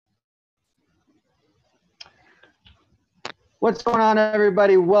What's going on,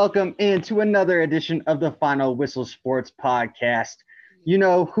 everybody? Welcome into another edition of the Final Whistle Sports Podcast. You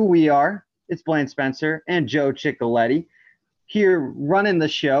know who we are. It's Blaine Spencer and Joe Ciccoletti here running the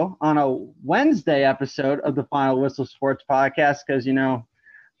show on a Wednesday episode of the Final Whistle Sports Podcast because,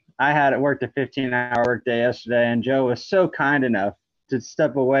 I had worked a 15-hour workday yesterday, and Joe was so kind enough to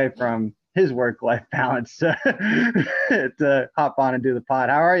step away from his work-life balance to hop on and do the pod.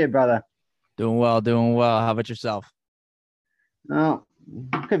 How are you, brother? Doing well, doing well. How about yourself? Oh,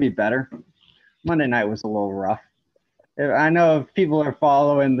 could be better. Monday night was a little rough. I know if people are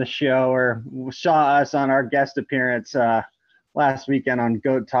following the show or saw us on our guest appearance last weekend on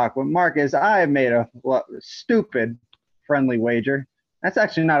Goat Talk with Marcus, I made a stupid friendly wager. That's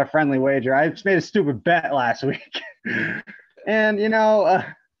actually not a friendly wager. I just made a stupid bet last week. And,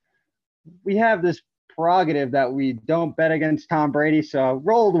 we have this prerogative that we don't bet against Tom Brady. So I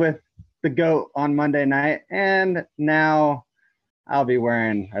rolled with the GOAT on Monday night. And now I'll be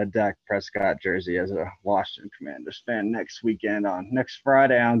wearing a Dak Prescott jersey as a Washington Commanders fan next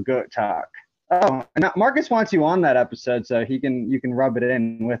Friday on Goat Talk. Oh, and Marcus wants you on that episode, so you can rub it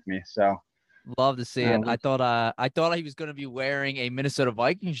in with me. So love to see it. I thought he was going to be wearing a Minnesota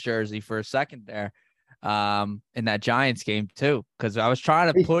Vikings jersey for a second there, in that Giants game too, because I was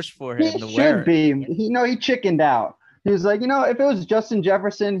trying to push for him to wear it. He chickened out. He was like, if it was Justin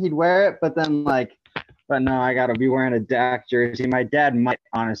Jefferson, he'd wear it, but no, I got to be wearing a Dak jersey. My dad might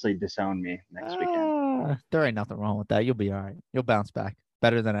honestly disown me next weekend. There ain't nothing wrong with that. You'll be all right. You'll bounce back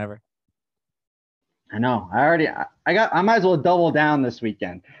better than ever. I know. I might as well double down this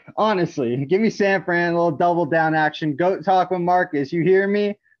weekend. Honestly, give me San Fran, a little double down action. Goat Talk with Marcus. You hear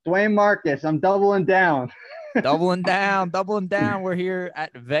me? Dwayne Marcus. I'm doubling down. Doubling down. We're here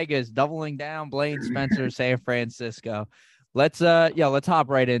at Vegas, doubling down. Blaine Spencer, San Francisco. Let's hop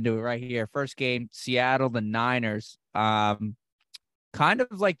right into it right here. First game, Seattle, the Niners. Kind of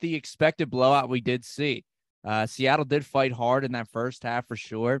like the expected blowout we did see. Seattle did fight hard in that first half for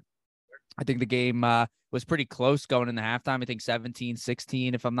sure. I think the game was pretty close going into halftime. I think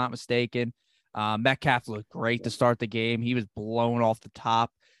 17-16, if I'm not mistaken. Metcalf looked great to start the game. He was blown off the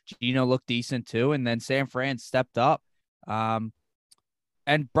top. Gino looked decent too. And then San Fran stepped up.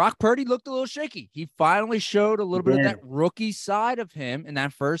 And Brock Purdy looked a little shaky. He finally showed a little bit of that rookie side of him in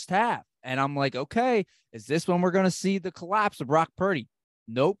that first half. And I'm like, okay, is this when we're going to see the collapse of Brock Purdy?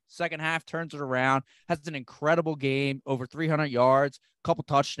 Nope. Second half turns it around. Has an incredible game, over 300 yards, couple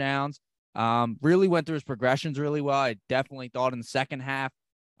touchdowns. Really went through his progressions really well. I definitely thought in the second half,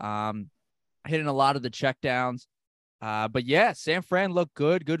 hitting a lot of the checkdowns. But yeah, San Fran looked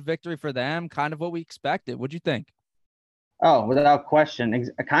good. Good victory for them. Kind of what we expected. What'd you think? Oh, without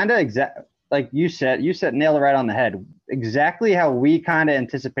question. Like you said, nailed it right on the head. Exactly how we kind of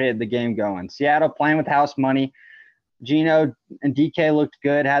anticipated the game going. Seattle playing with house money. Gino and DK looked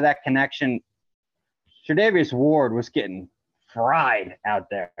good, had that connection. Tre'Davious Ward was getting fried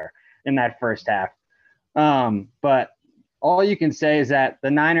out there in that first half. But all you can say is that the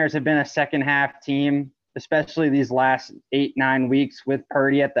Niners have been a second half team, especially these last 8-9 weeks with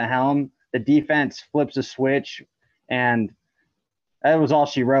Purdy at the helm. The defense flips a switch, and that was all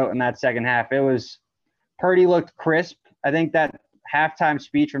she wrote in that second half. Purdy looked crisp. I think that halftime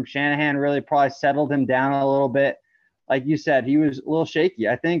speech from Shanahan really probably settled him down a little bit. Like you said, he was a little shaky.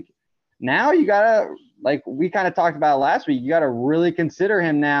 I think now you got to, like we kind of talked about last week, you got to really consider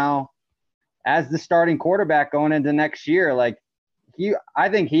him now as the starting quarterback going into next year. I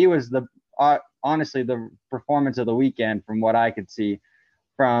think he was honestly the performance of the weekend from what I could see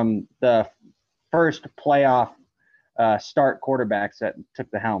from the first playoff start quarterbacks that took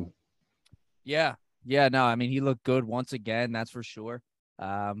the helm. Yeah. No, I mean, he looked good once again. That's for sure.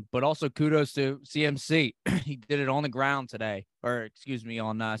 But also kudos to CMC. He did it on the ground today,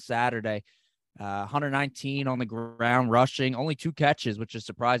 on Saturday. 119 on the ground rushing, only 2 catches, which is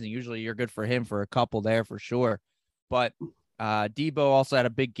surprising. Usually you're good for him for a couple there for sure. But Debo also had a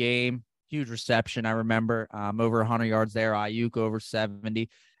big game, huge reception. I remember over 100 yards there. Ayuk over 70.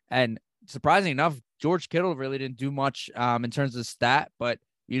 And surprisingly enough, George Kittle really didn't do much in terms of stat, but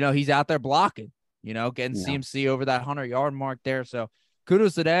he's out there blocking, getting CMC over that 100-yard mark there. So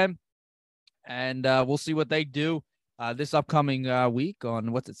kudos to them. And we'll see what they do this upcoming week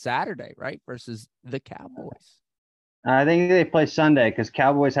on Saturday, right? Versus the Cowboys. I think they play Sunday because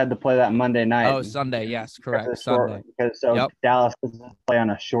Cowboys had to play that Monday night. Oh, Sunday. Yes, correct. Sunday. Dallas doesn't play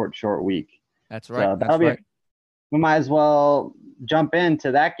on a short week. That's right. So we might as well jump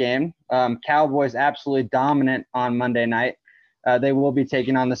into that game. Cowboys absolutely dominant on Monday night. They will be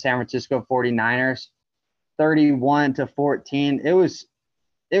taking on the San Francisco 49ers, 31-14.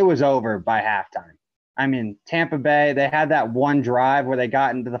 It was over by halftime. I mean, Tampa Bay, they had that one drive where they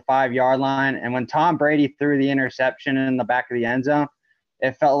got into the 5-yard line. And when Tom Brady threw the interception in the back of the end zone,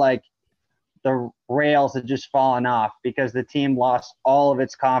 it felt like the rails had just fallen off because the team lost all of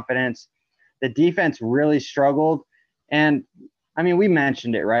its confidence. The defense really struggled. And, I mean, we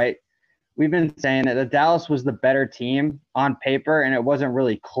mentioned it, right? We've been saying that the Dallas was the better team on paper, and it wasn't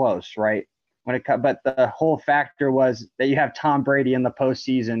really close, right? But the whole factor was that you have Tom Brady in the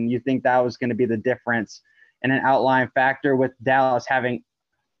postseason. You think that was going to be the difference, and an outlying factor with Dallas having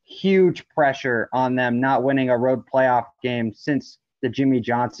huge pressure on them not winning a road playoff game since the Jimmy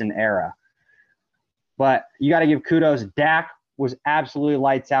Johnson era. But you got to give kudos. Dak was absolutely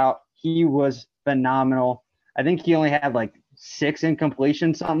lights out. He was phenomenal. I think he only had like 6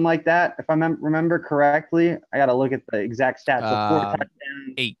 incompletions, something like that, if I remember correctly. I got to look at the exact stats. So 4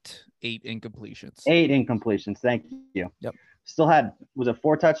 touchdowns. 8 incompletions. 8 incompletions. Thank you. Yep. Still had, was it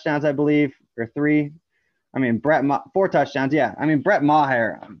 4 touchdowns, I believe, or 3? I mean, 4 touchdowns. Yeah. I mean, Brett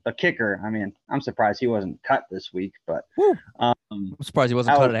Maher, the kicker. I mean, I'm surprised he wasn't cut this week, but I'm surprised he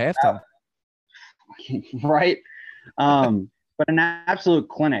wasn't cut at halftime. Right. But an absolute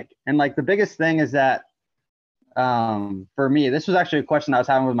clinic. And like the biggest thing is that for me, this was actually a question I was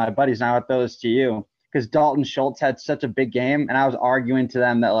having with my buddies, and I would throw this to you, because Dalton Schultz had such a big game, and I was arguing to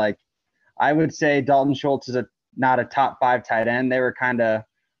them that, like, I would say Dalton Schultz is not a top 5 tight end. They were kind of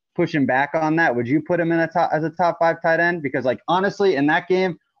pushing back on that. Would you put him as a top 5 tight end? Because, like, honestly, in that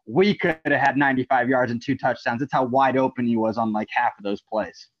game, we could have had 95 yards and 2 touchdowns. That's how wide open he was on like half of those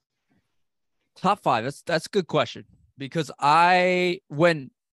plays. Top 5. That's a good question, because when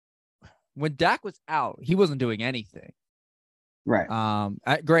Dak was out, he wasn't doing anything. Right.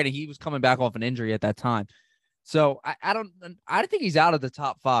 Granted, he was coming back off an injury at that time. So I don't think he's out of the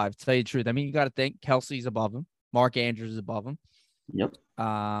top 5, to tell you the truth. I mean, you got to think Kelsey's above him. Mark Andrews is above him. Yep.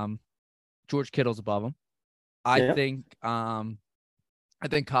 George Kittle's above him. I think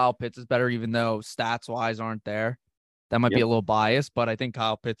Kyle Pitts is better, even though stats wise aren't there. That might be a little biased, but I think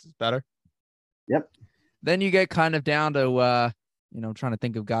Kyle Pitts is better. Yep. Then you get kind of down to trying to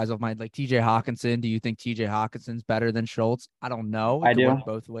think of guys off my, like TJ Hawkinson. Do you think TJ Hawkinson's better than Schultz? I don't know. I do. Work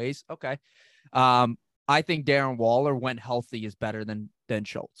both ways. Okay. I think Darren Waller, when healthy, is better than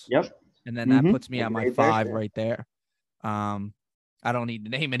Schultz. Yep. And then that puts me at my 5 right there. I don't need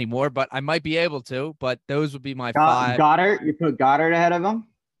to name anymore, but I might be able to. But those would be my 5. Goddard, you put Goddard ahead of him?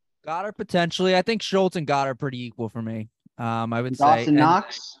 Goddard potentially. I think Schultz and Goddard are pretty equal for me. I would say. Dawson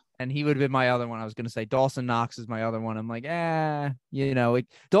Knox? And he would have been my other one. I was going to say Dawson Knox is my other one. I'm like,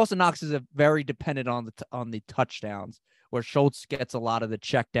 Dawson Knox is very dependent on the touchdowns, where Schultz gets a lot of the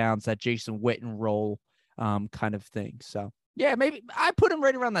checkdowns, that Jason Witten role kind of thing. So, yeah, maybe I put him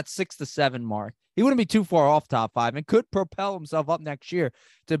right around that 6 to 7 mark. He wouldn't be too far off top 5 and could propel himself up next year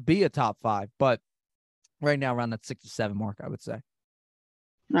to be a top 5. But right now, around that 6 to 7 mark, I would say.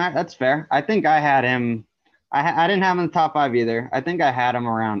 All right, that's fair. I think I had him. I didn't have him in the top 5 either. I think I had him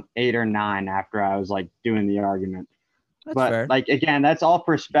around 8 or 9 after I was like doing the argument. That's but fair. Like, again, that's all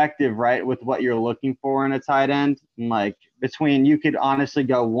perspective, right? With what you're looking for in a tight end. And like you could honestly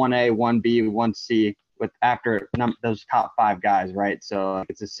go 1A, 1B, 1C with after those top 5 guys, right? So like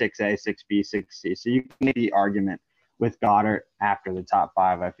it's a 6A, 6B, 6C. So you can make the argument with Goddard after the top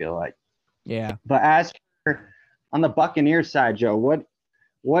 5, I feel like. Yeah. But as for on the Buccaneers side, Joe,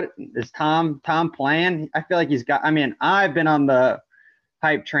 what is Tom playing? I feel like he's got – I mean, I've been on the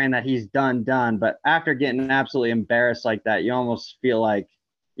hype train that he's done, but after getting absolutely embarrassed like that, you almost feel like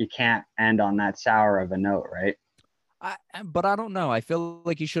you can't end on that sour of a note, right? But I don't know. I feel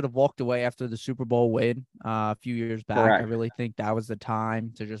like he should have walked away after the Super Bowl win a few years back. Correct. I really think that was the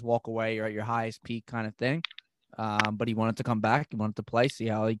time to just walk away. You're at your highest peak kind of thing. But he wanted to come back. He wanted to play, see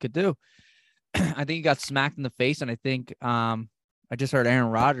how he could do. I think he got smacked in the face, and I think I just heard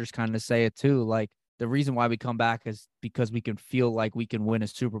Aaron Rodgers kind of say it too. Like, the reason why we come back is because we can feel like we can win a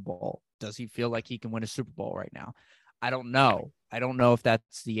Super Bowl. Does he feel like he can win a Super Bowl right now? I don't know. I don't know if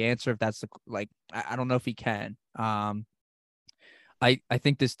that's the answer. If that's I don't know if he can. I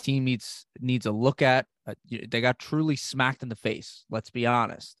think this team needs a look at. They got truly smacked in the face. Let's be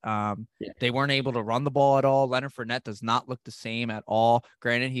honest. They weren't able to run the ball at all. Leonard Fournette does not look the same at all.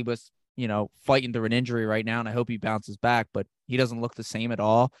 Granted, he was fighting through an injury right now, and I hope he bounces back, but he doesn't look the same at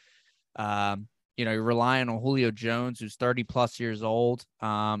all. You're relying on Julio Jones, who's 30 plus years old,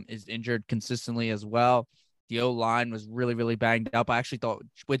 is injured consistently as well. The O-line was really, really banged up. I actually thought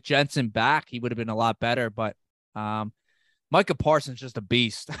with Jensen back, he would have been a lot better, but Micah Parsons just a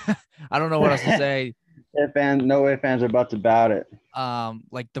beast. I don't know what else to say. No ifs, ands, or buts about it.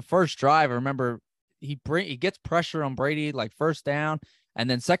 Like the first drive, I remember he gets pressure on Brady, like first down. And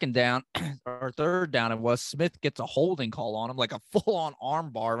then second down or third down, it was Smith gets a holding call on him, like a full-on arm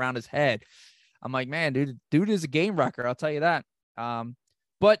bar around his head. I'm like, man, dude is a game wrecker. I'll tell you that.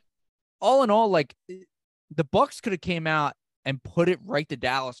 But all in all, like the Bucs could have came out and put it right to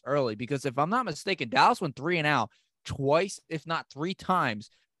Dallas early, because if I'm not mistaken, Dallas went 3 and out twice, if not 3 times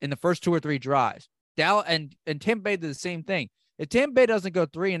in the first 2 or 3 drives. Dallas and Tampa Bay did the same thing. If Tampa Bay doesn't go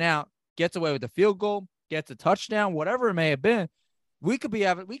 3 and out, gets away with a field goal, gets a touchdown, whatever it may have been, we could be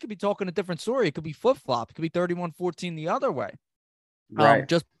talking a different story. It could be flip-flop. It could be 31-14 the other way. Right.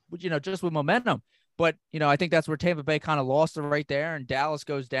 Just with momentum. But, I think that's where Tampa Bay kind of lost it right there, and Dallas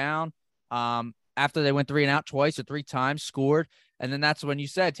goes down after they went 3 and out twice or 3 times, scored. And then that's when you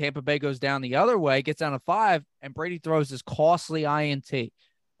said Tampa Bay goes down the other way, gets down to 5, and Brady throws this costly INT.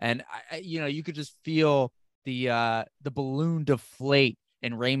 And, you could just feel the balloon deflate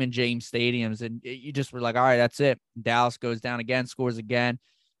in Raymond James stadiums. And you just were like, all right, that's it. Dallas goes down again, scores again,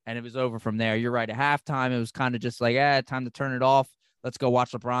 and it was over from there. You're right. At halftime, it was kind of just like, time to turn it off. Let's go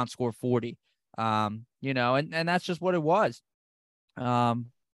watch LeBron score 40. And that's just what it was.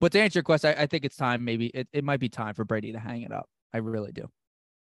 But to answer your question, I think it's time. Maybe it might be time for Brady to hang it up. I really do.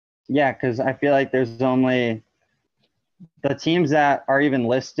 Yeah, because I feel like there's only the teams that are even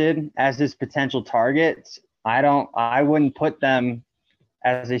listed as his potential targets. I wouldn't put them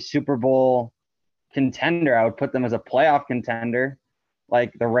as a Super Bowl contender. I would put them as a playoff contender,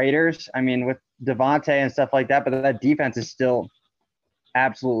 like the Raiders. I mean, with Devontae and stuff like that, but that defense is still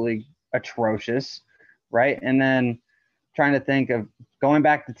absolutely atrocious, right? And then trying to think of going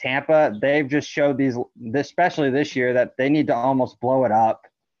back to Tampa, they've just showed especially this year, that they need to almost blow it up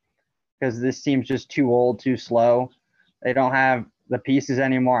because this team's just too old, too slow. They don't have the pieces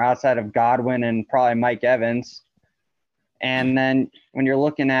anymore outside of Godwin and probably Mike Evans. And then when you're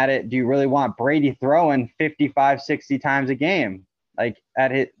looking at it, do you really want Brady throwing 55, 60 times a game? Like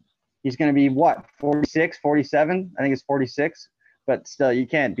he's going to be what, 46, 47? I think it's 46. But still, you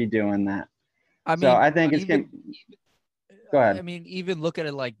can't be doing that. I think it's going to – go ahead. I mean, even look at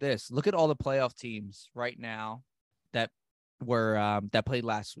it like this. Look at all the playoff teams right now that that played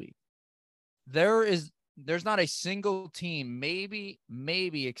last week. There's not a single team,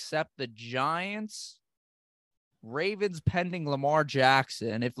 maybe except the Giants, Ravens pending Lamar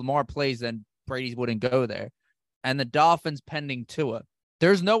Jackson. If Lamar plays, then Brady wouldn't go there. And the Dolphins pending Tua.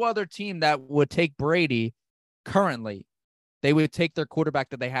 There's no other team that would take Brady currently. They would take their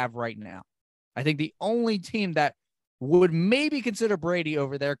quarterback that they have right now. I think the only team that would maybe consider Brady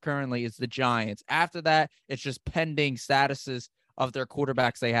over there currently is the Giants. After that, it's just pending statuses of their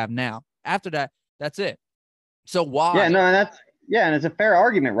quarterbacks they have now. After that, that's it. So why? Yeah, no, and it's a fair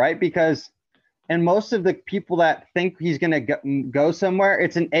argument, right? Because and most of the people that think he's going to go somewhere,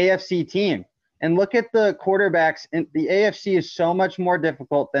 it's an AFC team. And look at the quarterbacks. And the AFC is so much more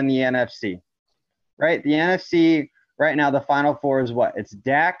difficult than the NFC, right? The NFC right now, the Final Four is what? It's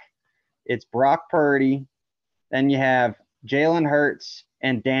Dak, it's Brock Purdy, then you have Jalen Hurts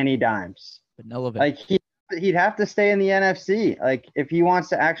and Danny Dimes. Like he'd have to stay in the NFC. Like if he wants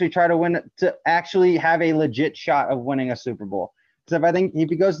to actually try to win, to actually have a legit shot of winning a Super Bowl. Because if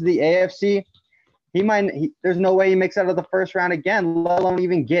he goes to the AFC, there's no way he makes out of the first round again, let alone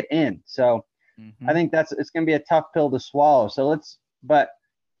even get in. So I think it's going to be a tough pill to swallow. So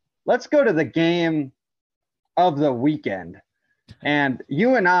let's go to the game of the weekend. And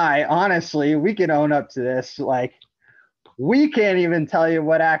you and I, honestly, we can own up to this. Like, we can't even tell you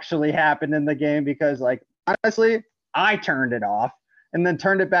what actually happened in the game because, like, honestly, I turned it off and then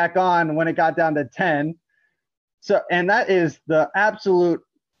turned it back on when it got down to 10. So, and that is the absolute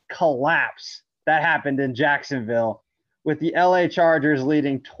collapse that happened in Jacksonville with the LA Chargers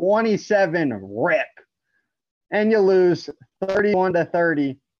leading 27-rip. And you lose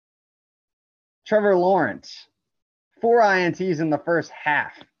 31-30. Trevor Lawrence, 4 INTs in the first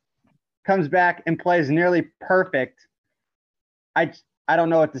half, comes back and plays nearly perfect. I don't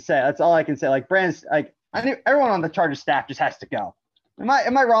know what to say. That's all I can say. Like Brandon, like I knew everyone on the Chargers staff just has to go. Am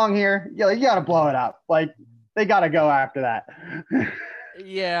I wrong here? Yeah, you got to blow it up. Like they got to go after that.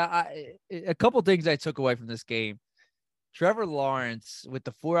 Yeah, a couple things I took away from this game. Trevor Lawrence with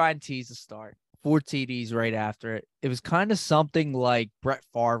the 4 INTs to start, 4 TDs right after it. It was kind of something like Brett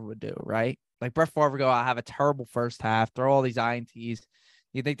Favre would do, right? Like Brett Favre would go, I have a terrible first half, throw all these INTs.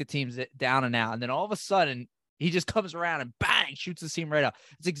 You think the team's down and out. And then all of a sudden, he just comes around and bang, shoots the team right out.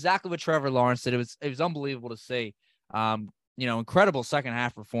 It's exactly what Trevor Lawrence did. It was unbelievable to see. Incredible second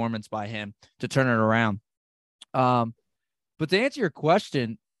half performance by him to turn it around. But to answer your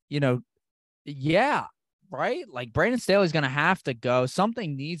question, yeah, right? Like Brandon Staley's going to have to go.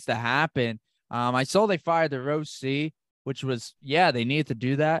 Something needs to happen. I saw they fired their OC. which was, they needed to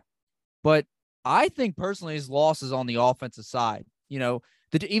do that. But I think personally his loss is on the offensive side.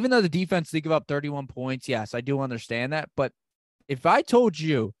 Even though the defense did give up 31 points, yes, I do understand that. But if I told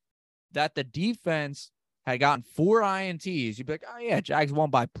you that the defense had gotten 4 INTs, you'd be like, oh, yeah, Jags won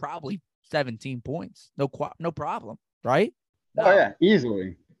by probably 17 points. No problem, right? No, Oh, yeah,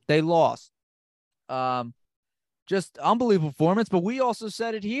 easily. They lost. Just unbelievable performance. But we also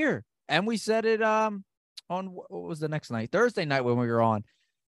said it here. And we said it on what was the next night? Thursday night when we were on.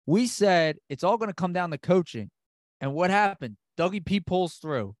 We said it's all going to come down to coaching. And what happened? Dougie P pulls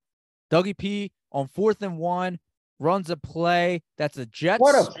through. Dougie P on 4th and 1 runs a play. That's a Jets.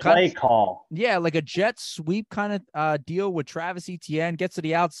 What a play call. Yeah, like a Jets sweep kind of deal with Travis Etienne, gets to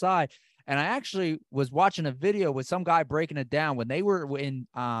the outside. And I actually was watching a video with some guy breaking it down when they were in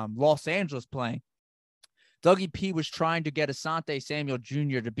Los Angeles playing. Dougie P was trying to get Asante Samuel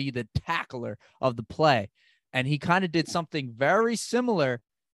Jr. to be the tackler of the play. And he kind of did something very similar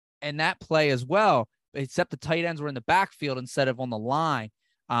in that play as well, except the tight ends were in the backfield instead of on the line,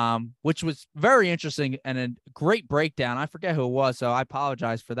 which was very interesting and a great breakdown. I forget who it was, so I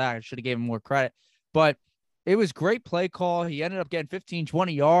apologize for that. I should have given him more credit. But it was great play call. He ended up getting 15,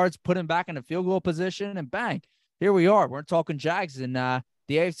 20 yards, put him back in a field goal position, and bang, here we are. We're talking Jags in the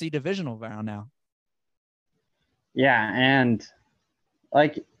AFC divisional round now. Yeah, and,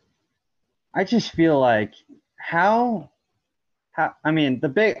 I just feel like I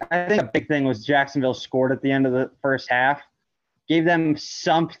think a big thing was Jacksonville scored at the end of the first half, gave them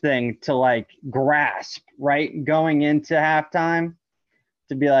something to, grasp, right, going into halftime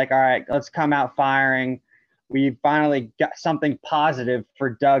to be like, all right, let's come out firing. We finally got something positive for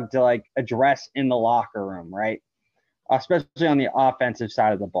Doug to, address in the locker room, right, especially on the offensive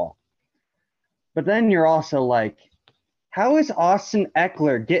side of the ball. But then you're also like, how is Austin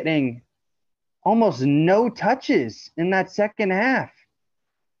Eckler getting almost no touches in that second half?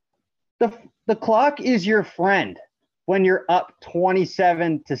 The clock is your friend when you're up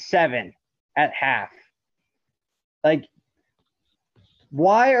 27-7 at half.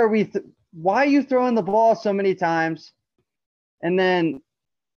 Why are you throwing the ball so many times? And then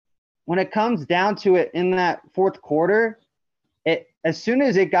when it comes down to it in that fourth quarter, as soon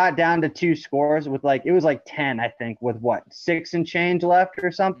as it got down to 2 scores with it was 10, I think, with 6 and change left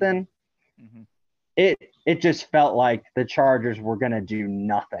or something. Mm-hmm. It just felt like the Chargers were going to do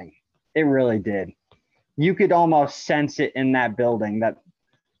nothing. It really did. You could almost sense it in that building that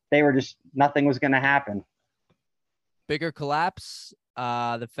they were just nothing was going to happen. Bigger collapse,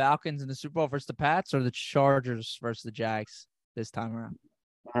 the Falcons in the Super Bowl versus the Pats, or the Chargers versus the Jags this time around?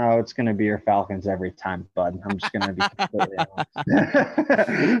 Oh, it's going to be your Falcons every time, bud. I'm just going to be completely honest.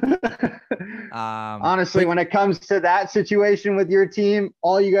 Honestly, when it comes to that situation with your team,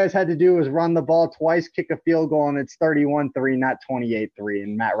 all you guys had to do was run the ball twice, kick a field goal, and it's 31-3, not 28-3,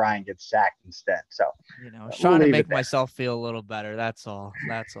 and Matt Ryan gets sacked instead. So, I was trying to make myself feel a little better. That's all.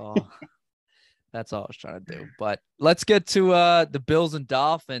 That's all I was trying to do. But let's get to the Bills and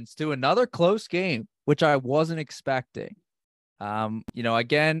Dolphins, to another close game, which I wasn't expecting.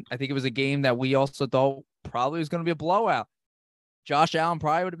 Again, I think it was a game that we also thought probably was going to be a blowout. Josh Allen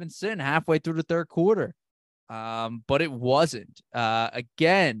probably would have been sitting halfway through the third quarter. But it wasn't.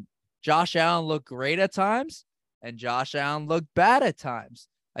 Again, Josh Allen looked great at times and Josh Allen looked bad at times.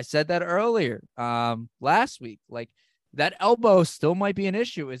 I said that earlier last week. That elbow still might be an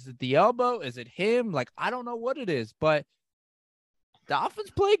issue. Is it the elbow? Is it him? I don't know what it is, but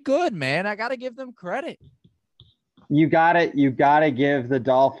Dolphins played good, man. I got to give them credit. You got to give the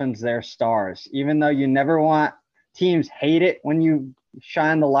Dolphins their stars, even though you never want teams hate it when you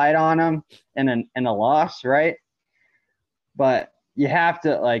shine the light on them in a loss, right? But you have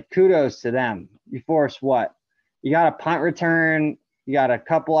to kudos to them. You force what? You got a punt return, you got a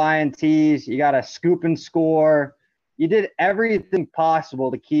couple INTs, you got a scoop and score. You did everything possible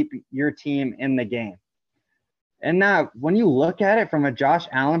to keep your team in the game. And now when you look at it from a Josh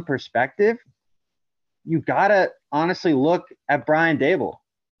Allen perspective, you got to honestly look at Brian Daboll.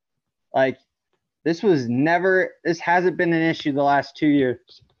 This hasn't been an issue the last 2 years,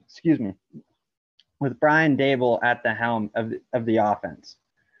 with Brian Daboll at the helm of the offense.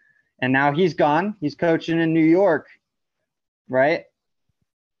 And now he's gone. He's coaching in New York, right?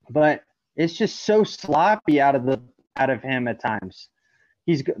 But it's just so sloppy out of him at times.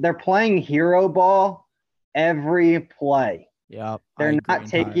 They're playing hero ball every play. Yeah, they're not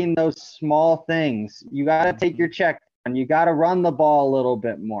taking those small things. You got to take your check and you got to run the ball a little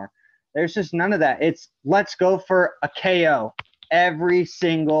bit more. There's just none of that. It's let's go for a KO every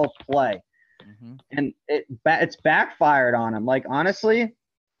single play. And it's backfired on them. Honestly,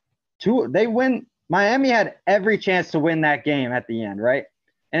 they win Miami had every chance to win that game at the end, right?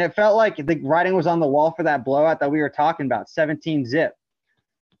 And it felt like the writing was on the wall for that blowout that we were talking about, 17-zip.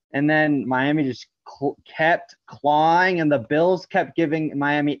 And then Miami just kept clawing, and the Bills kept giving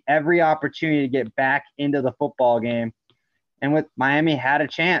Miami every opportunity to get back into the football game. And with Miami had a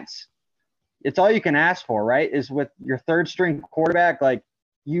chance. It's all you can ask for, right? Is with your third string quarterback, like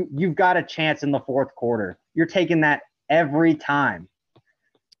you've got a chance in the fourth quarter. You're taking that every time.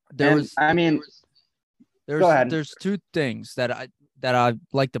 Go ahead. There's two things that I'd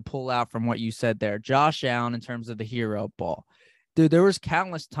like to pull out from what you said there. Josh Allen in terms of the hero ball. Dude, there was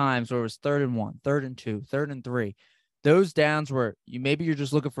countless times where it was 3rd and 1, 3rd and 2, 3rd and 3. Those downs where you're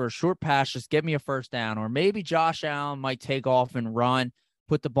just looking for a short pass, just get me a first down, or maybe Josh Allen might take off and run,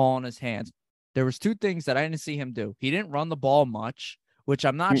 put the ball in his hands. There was two things that I didn't see him do. He didn't run the ball much, which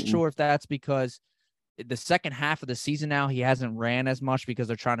I'm not sure if that's because the second half of the season now he hasn't ran as much because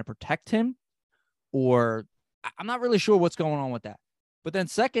they're trying to protect him, or I'm not really sure what's going on with that. But then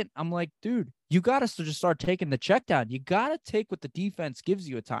second, I'm like, dude, you got to just start taking the check down. You got to take what the defense gives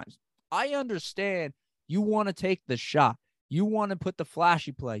you at times. I understand you want to take the shot. You want to put the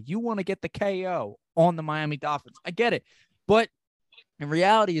flashy play. You want to get the KO on the Miami Dolphins. I get it. But in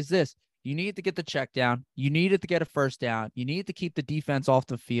reality is this. You need to get the check down. You needed to get a first down. You need to keep the defense off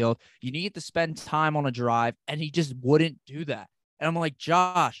the field. You need to spend time on a drive, and he just wouldn't do that. And I'm like,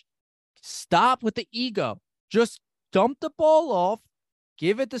 Josh, stop with the ego. Just dump the ball off.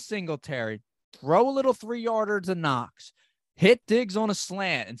 Give it to Singletary. Throw a little 3-yarder to Knox. Hit Diggs on a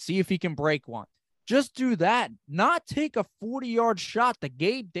slant and see if he can break one. Just do that. Not take a 40-yard shot to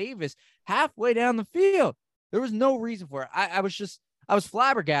Gabe Davis halfway down the field. There was no reason for it. I was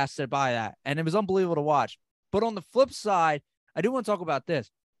flabbergasted by that, and it was unbelievable to watch. But on the flip side, I do want to talk about this.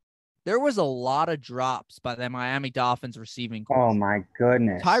 There was a lot of drops by the Miami Dolphins receiving corps. Oh, my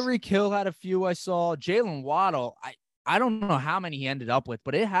goodness. Tyreek Hill had a few I saw. Jalen Waddle, I don't know how many he ended up with,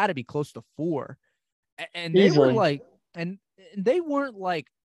 but it had to be close to 4. And they Easily. were like, and they weren't like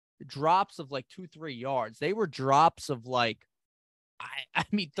drops of like 2-3 yards. They were drops of like,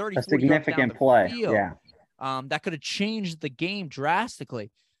 30, a 40 significant yards down play. the field. Yeah. That could have changed the game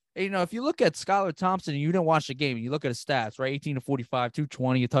drastically. And, if you look at Skylar Thompson and you didn't watch the game and you look at his stats, right? 18 to 45,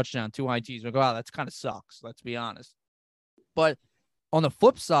 220, a touchdown, 2 INTs. Like, wow, that's kind of sucks. Let's be honest. But on the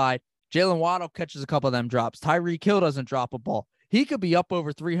flip side, Jalen Waddle catches a couple of them drops. Tyreek Hill doesn't drop a ball. He could be up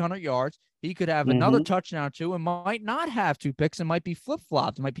over 300 yards. He could have another touchdown or 2 and might not have 2 picks and might be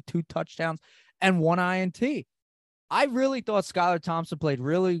flip-flops. It might be 2 touchdowns and 1 INT. I really thought Skylar Thompson played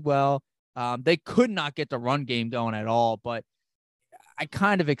really well. They could not get the run game going at all, but I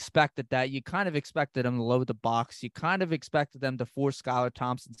kind of expected that. You kind of expected them to load the box. You kind of expected them to force Skylar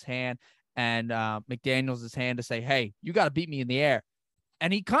Thompson's hand and McDaniels' hand to say, hey, you got to beat me in the air.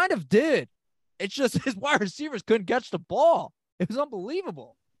 And he kind of did. It's just his wide receivers couldn't catch the ball. It was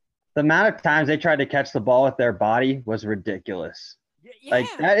unbelievable. The amount of times they tried to catch the ball with their body was ridiculous. Yeah.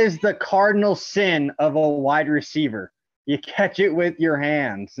 Like, that is the cardinal sin of a wide receiver. You catch it with your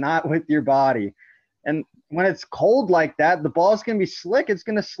hands, not with your body. And when it's cold like that, the ball's going to be slick. It's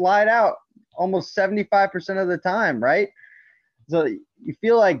going to slide out almost 75% of the time, right? So you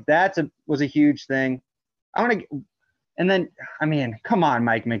feel like was a huge thing. And then, come on,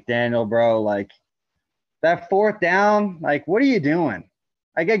 Mike McDaniel, bro. Like, that 4th down, like, what are you doing?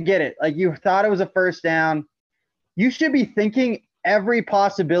 Like, I get it. Like, you thought it was a first down. You should be thinking every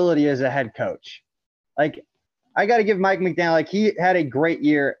possibility as a head coach. Like, I got to give Mike McDaniel, like, he had a great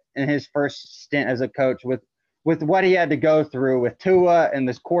year in his first stint as a coach with what he had to go through with Tua and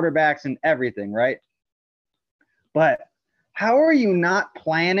his quarterbacks and everything, right? But how are you not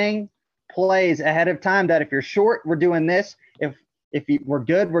planning plays ahead of time that if you're short, we're doing this. If we're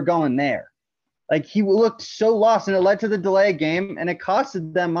good, we're going there. Like, he looked so lost, and it led to the delay game, and it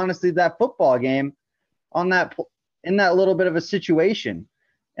costed them, honestly, that football game in that little bit of a situation.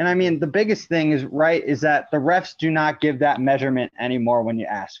 And the biggest thing is that the refs do not give that measurement anymore when you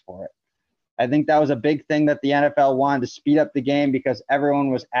ask for it. I think that was a big thing that the NFL wanted to speed up the game because everyone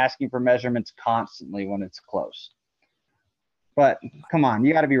was asking for measurements constantly when it's close. But come on,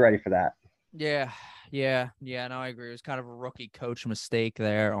 you got to be ready for that. Yeah. No, I agree. It was kind of a rookie coach mistake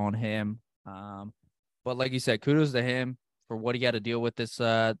there on him. But like you said, kudos to him for what he had to deal with this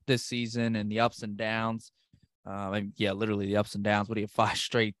season and the ups and downs. Literally the ups and downs. What do you have? 5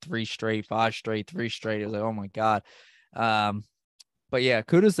 straight, 3 straight, 5 straight, 3 straight. It was like, oh my God. But yeah,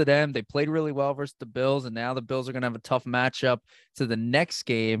 kudos to them. They played really well versus the Bills, and now the Bills are going to have a tough matchup to the next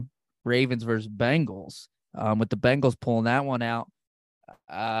game, Ravens versus Bengals, with the Bengals pulling that one out.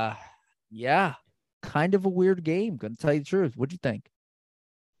 Yeah, kind of a weird game. Going to tell you the truth. What'd you think?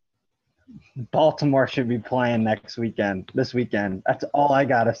 Baltimore should be playing this weekend. That's all I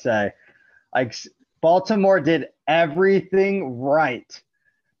got to say. Like, Baltimore did everything right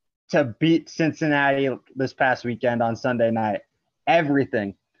to beat Cincinnati this past weekend on Sunday night.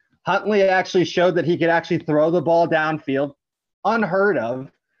 Everything. Huntley actually showed that he could actually throw the ball downfield, unheard of,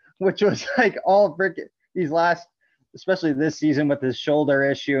 which was like all freaking these last, especially this season with his shoulder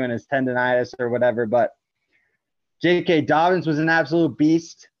issue and his tendonitis or whatever. But J.K. Dobbins was an absolute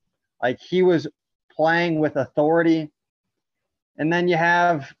beast. Like, he was playing with authority. And then you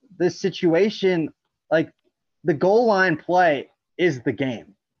have this situation, like, the goal line play is the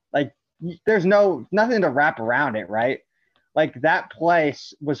game. Like, there's nothing to wrap around it, right? Like, that play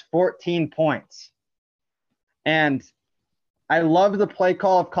was 14 points. And I love the play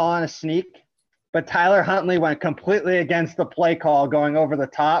call of calling a sneak, but Tyler Huntley went completely against the play call, going over the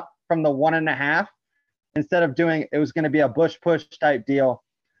top from the 1.5 instead of doing it was going to be a bush push type deal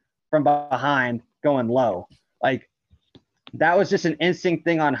from behind going low. Like, that was just an instinct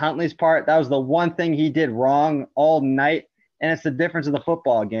thing on Huntley's part. That was the one thing he did wrong all night, and it's the difference of the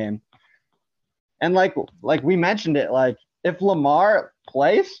football game. And like we mentioned it, like, if Lamar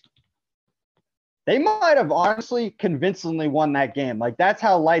plays, they might have honestly convincingly won that game. Like, that's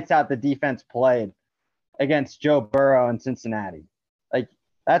how lights out the defense played against Joe Burrow in Cincinnati. Like,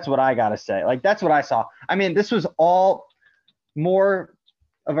 that's what I got to say. Like, that's what I saw. I mean, this was all more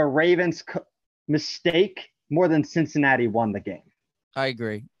of a Ravens mistake more than Cincinnati won the game. I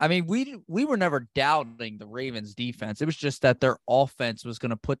agree. I mean, we were never doubting the Ravens defense. It was just that their offense was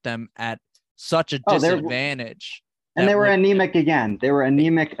going to put them at such a disadvantage. And they were anemic again.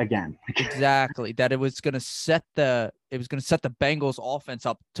 Exactly. That it was going to set the Bengals offense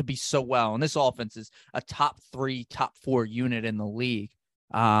up to be so well. And this offense is a top 3, top 4 unit in the league.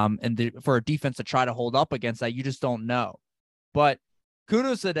 For a defense to try to hold up against that, you just don't know. But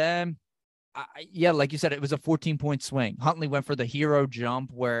kudos to them. Yeah, like you said, it was a 14-point swing. Huntley went for the hero jump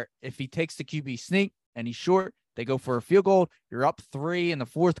where if he takes the QB sneak and he's short, they go for a field goal. You're up 3 in the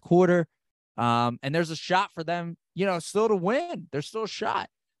fourth quarter. And there's a shot for them, still to win. There's still a shot.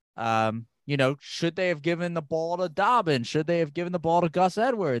 Should they have given the ball to Dobbins? Should they have given the ball to Gus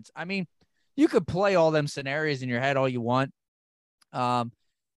Edwards? I mean, you could play all them scenarios in your head all you want.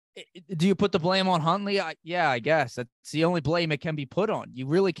 Do you put the blame on Huntley? Yeah, I guess that's the only blame it can be put on. You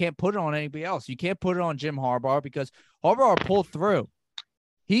really can't put it on anybody else. You can't put it on Jim Harbaugh because Harbaugh pulled through.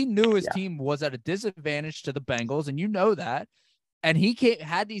 He knew his team was at a disadvantage to the Bengals, and you know that. And he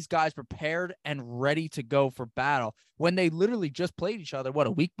had these guys prepared and ready to go for battle when they literally just played each other, a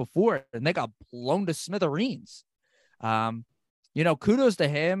week before, and they got blown to smithereens. Kudos to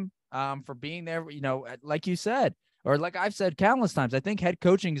him for being there, like you said, or like I've said countless times, I think head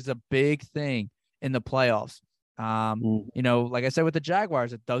coaching is a big thing in the playoffs. Like I said with the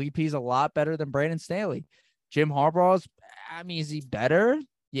Jaguars, Dougie P is a lot better than Brandon Staley. Jim Harbaugh's, is he better?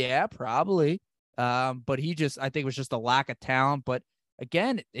 Yeah, probably. But I think it was just a lack of talent. But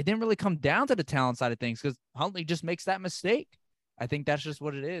again, it didn't really come down to the talent side of things because Huntley just makes that mistake. I think that's just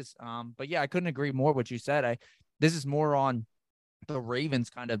what it is. But yeah, I couldn't agree more what you said. This is more on the Ravens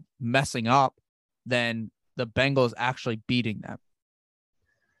kind of messing up than the Bengals actually beating them.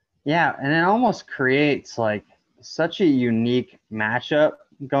 Yeah, and it almost creates like such a unique matchup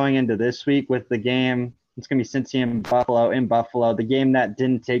going into this week with the game. It's going to be Cincy and Buffalo in Buffalo. The game that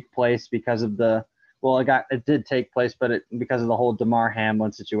didn't take place because of it did take place, but because of the whole Damar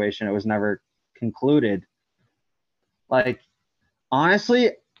Hamlin situation, it was never concluded. Like,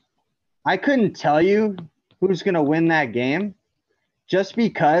 honestly, I couldn't tell you who's going to win that game just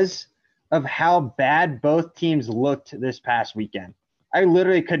because of how bad both teams looked this past weekend. I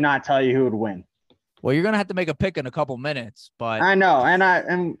literally could not tell you who would win. Well, you're gonna have to make a pick in a couple minutes, but I know, and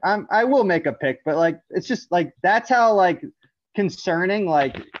I will make a pick, but like it's just like that's how like concerning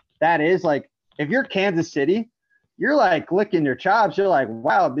like that is. Like if you're Kansas City, you're like licking your chops. You're like,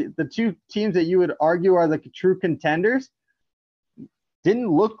 wow, the two teams that you would argue are the true contenders didn't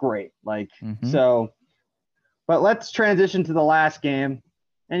look great. Like so, but let's transition to the last game,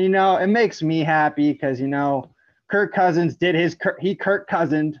 and it makes me happy because Kirk Cousins did Kirk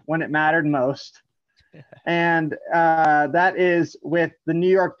Cousined when it mattered most. And that is with the New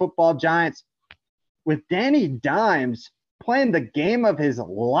York Football Giants with Danny Dimes playing the game of his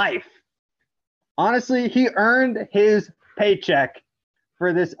life. Honestly, he earned his paycheck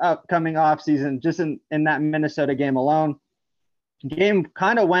for this upcoming offseason just in that Minnesota game alone. Game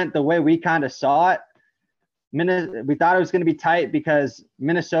kind of went the way we kind of saw it. We thought it was going to be tight because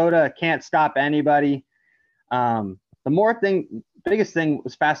Minnesota can't stop anybody. Biggest thing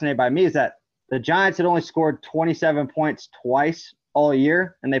was fascinated by me is that the Giants had only scored 27 points twice all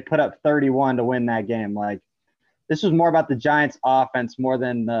year, and they put up 31 to win that game. Like, this was more about the Giants' offense more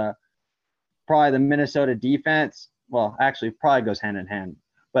than probably the Minnesota defense. Well, actually, probably goes hand in hand.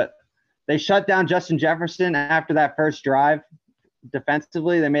 But they shut down Justin Jefferson after that first drive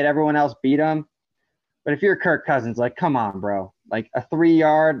defensively. They made everyone else beat him. But if you're Kirk Cousins, like, come on, bro. Like, a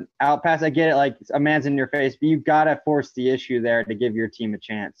 3-yard out pass, I get it. Like, a man's in your face, but you got to force the issue there to give your team a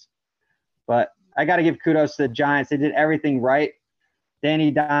chance. But I got to give kudos to the Giants. They did everything right.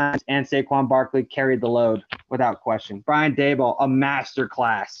 Danny Dimes and Saquon Barkley carried the load without question. Brian Daboll, a master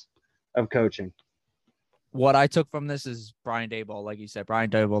class of coaching. What I took from this is Brian Daboll. Like you said, Brian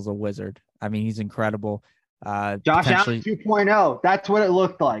Daboll's a wizard. I mean, he's incredible. Josh Allen 2.0. That's what it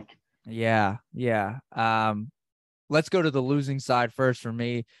looked like. Yeah. Let's go to the losing side first for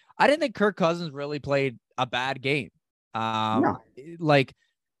me. I didn't think Kirk Cousins really played a bad game. No. Like,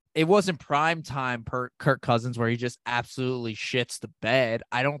 it wasn't prime time per Kirk Cousins where he just absolutely shits the bed.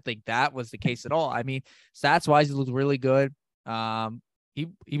 I don't think that was the case at all. I mean, stats wise, he looked really good.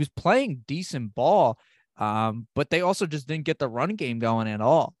 He was playing decent ball, but they also just didn't get the run game going at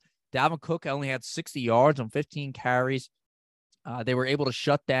all. Dalvin Cook only had 60 yards on 15 carries. They were able to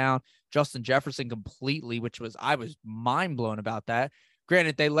shut down Justin Jefferson completely, I was mind blown about that.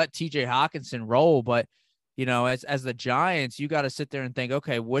 Granted, they let TJ Hawkinson roll, but as the Giants, you got to sit there and think,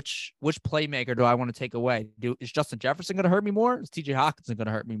 okay, which playmaker do I want to take away? Is Justin Jefferson going to hurt me more? Is TJ Hawkinson going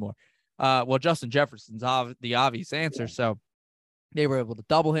to hurt me more? Well, Justin Jefferson's the obvious answer. So they were able to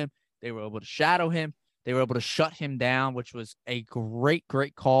double him. They were able to shadow him. They were able to shut him down, which was a great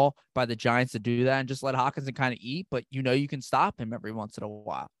call by the Giants to do that and just let Hawkinson kind of eat. But you can stop him every once in a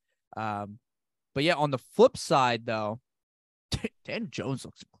while. But yeah, on the flip side, though, Dan Jones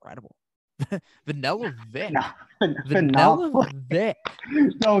looks incredible. Vanilla Vic. Vanilla Vic.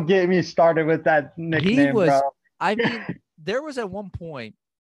 Don't get me started with that nickname, bro. I mean, there was at one point,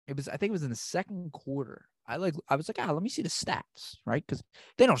 I think it was in the second quarter. I was like, let me see the stats, right? Because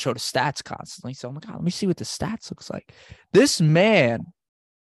they don't show the stats constantly. So I'm like, let me see what the stats looks like. This man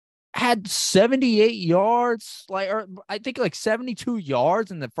had 78 yards, or I think like 72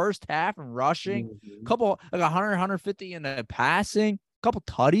 yards in the first half and rushing, couple like 100, 150 in the passing, couple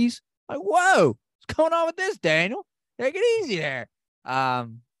tutties. Like, whoa, what's going on with this, Daniel? Take it easy there.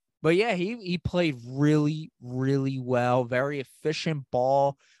 But yeah, he played really, really well. Very efficient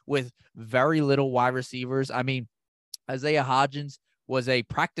ball with very little wide receivers. I mean, Isaiah Hodgins was a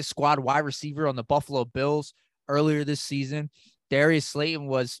practice squad wide receiver on the Buffalo Bills earlier this season. Darius Slayton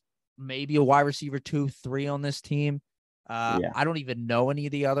was maybe a wide receiver 2, 3 on this team. I don't even know any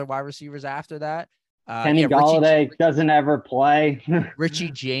of the other wide receivers after that. Kenny Golladay doesn't ever play.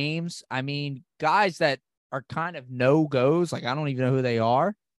 Richie James. I mean, guys that are kind of no-goes. Like, I don't even know who they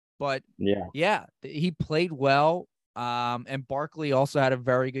are. But, yeah, he played well. And Barkley also had a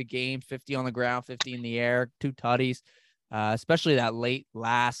very good game, 50 on the ground, 50 in the air, 2 tutties. Especially that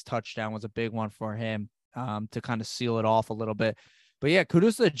last touchdown was a big one for him to kind of seal it off a little bit. But, yeah,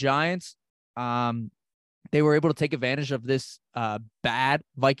 kudos to the Giants. They were able to take advantage of this bad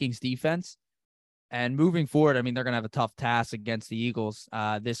Vikings defense. And moving forward, I mean, they're going to have a tough task against the Eagles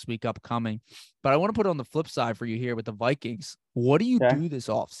this week upcoming. But I want to put it on the flip side for you here with the Vikings. What do you do this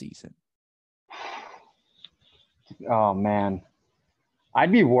offseason? Oh, man.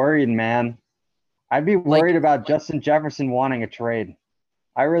 I'd be worried, man. I'd be worried about Justin Jefferson wanting a trade.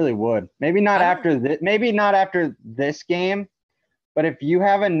 I really would. Maybe not after this game, but if you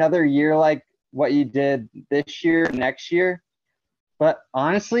have another year like what you did this year, next year. But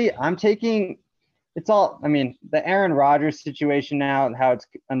honestly, the Aaron Rodgers situation now, how it's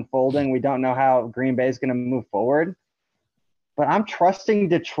unfolding, we don't know how Green Bay is going to move forward. But I'm trusting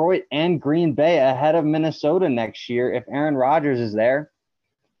Detroit and Green Bay ahead of Minnesota next year if Aaron Rodgers is there.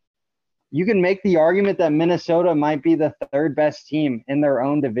 You can make the argument that Minnesota might be the 3rd best team in their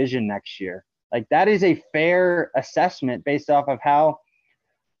own division next year. Like, that is a fair assessment based off of how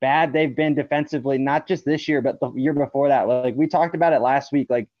bad they've been defensively, not just this year, but the year before that. Like, we talked about it last week.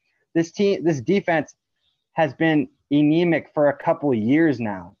 Like, this defense has been anemic for a couple of years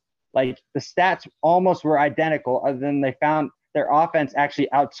now. Like, the stats almost were identical, other than they found their offense actually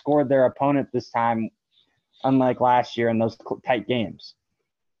outscored their opponent this time, unlike last year in those tight games.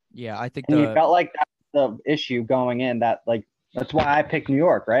 Yeah, I think you felt like that's the issue going in. That's why I picked New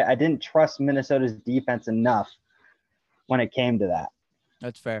York, right? I didn't trust Minnesota's defense enough when it came to that.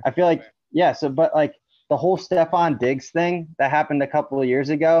 That's fair. I feel like, but the whole Stephon Diggs thing that happened a couple of years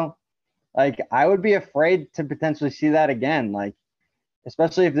ago, like, I would be afraid to potentially see that again. Like,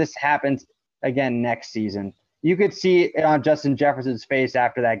 especially if this happens again next season. You could see it on Justin Jefferson's face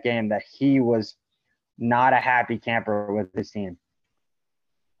after that game that he was not a happy camper with his team.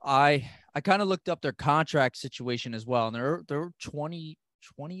 I kind of looked up their contract situation as well, and they're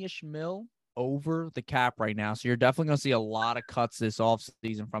 20-ish mil over the cap right now. So you're definitely going to see a lot of cuts this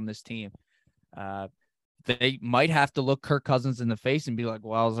offseason from this team. They might have to look Kirk Cousins in the face and be like,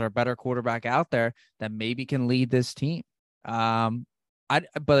 well, is there a better quarterback out there that maybe can lead this team? But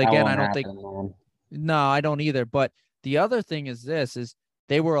again, I don't think, no, I don't either. But the other thing is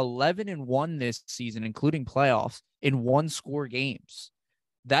they were 11-1 this season, including playoffs, in one-score games.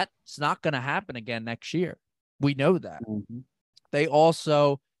 That's not going to happen again next year. We know that. Mm-hmm. They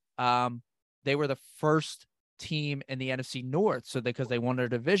also, they were the first team in the NFC North. So because they won their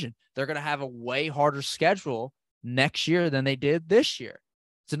division, they're going to have a way harder schedule next year than they did this year.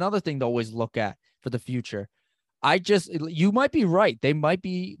 It's another thing to always look at for the future. You might be right. They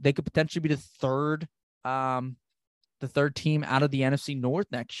could potentially be the third team out of the NFC North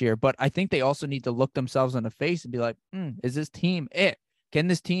next year. But I think they also need to look themselves in the face and be like, is this team it? Can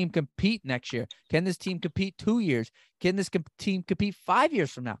this team compete next year? Can this team compete 2 years? Can this team compete 5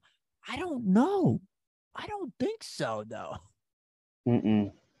 years from now? I don't know. I don't think so, though.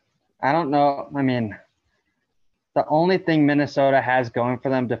 I don't know. I mean, the only thing Minnesota has going for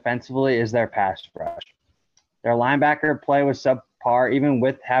them defensively is their pass rush. Their linebacker play was subpar, even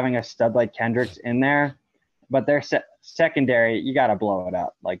with having a stud like Kendricks in there. But their secondary, you got to blow it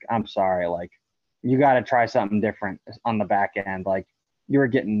up. Like, I'm sorry. Like, you got to try something different on the back end. Like, you were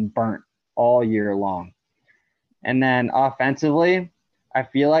getting burnt all year long. And then offensively, I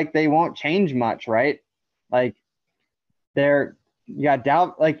feel like they won't change much, right? Like, you got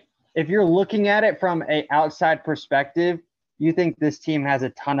doubt. Like, if you're looking at it from an outside perspective, you think this team has a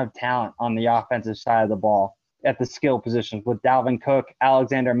ton of talent on the offensive side of the ball at the skill positions with Dalvin Cook,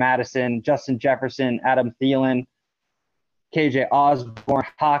 Alexander Mattison, Justin Jefferson, Adam Thielen, KJ Osborne,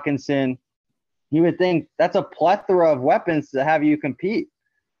 Hawkinson. You would think that's a plethora of weapons to have you compete.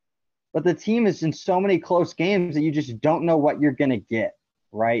 But the team is in so many close games that you just don't know what you're going to get,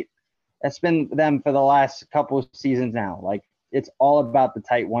 right? That's been them for the last couple of seasons now. Like, it's all about the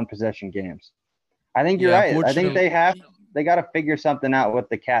tight one-possession games. I think you're right. I think they got to figure something out with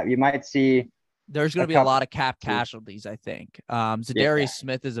the cap. You might see there's going to be a lot of cap casualties, I think. Zadarius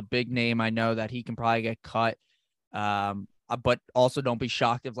Smith is a big name. I know that he can probably get cut. But also don't be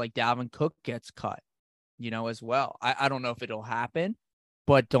shocked if like Dalvin Cook gets cut, as well. I don't know if it'll happen,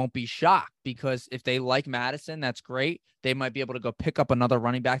 but don't be shocked, because if they like Madison, that's great. They might be able to go pick up another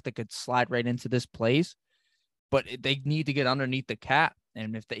running back that could slide right into this place, but they need to get underneath the cap.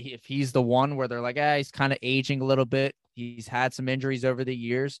 And if he's the one where they're like, he's kind of aging a little bit, he's had some injuries over the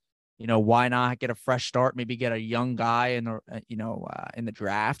years, why not get a fresh start? Maybe get a young guy in the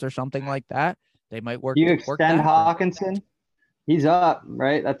draft or something like that. They might work. You extend Hawkinson. He's up,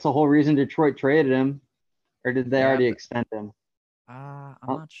 right? That's the whole reason Detroit traded him. Or did they already extend him? I'm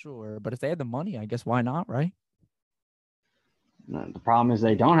not sure. But if they had the money, I guess why not, right? No, the problem is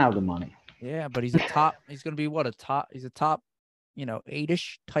they don't have the money. Yeah, but he's he's going to be he's a top,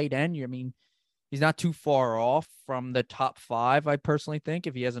 8-ish tight end. I mean, he's not too far off from the top 5, I personally think,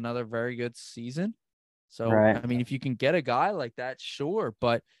 if he has another very good season. So, right. I mean, if you can get a guy like that, sure.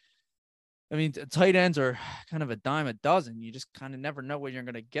 But I mean, tight ends are kind of a dime a dozen. You just kind of never know when you're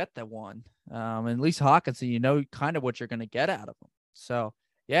going to get that one. And at least Hawkinson, kind of what you're going to get out of him. So,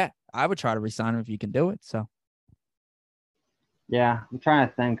 yeah, I would try to resign him if you can do it. So, yeah, I'm trying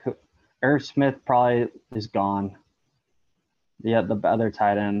to think. Irv Smith probably is gone. Yeah, the other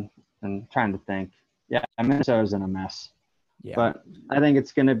tight end. I'm trying to think. Yeah, Minnesota's in a mess. Yeah, but I think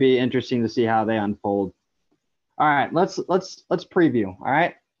it's going to be interesting to see how they unfold. All right, let's preview. All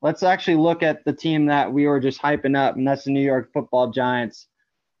right. Let's actually look at the team that we were just hyping up, and that's the New York Football Giants.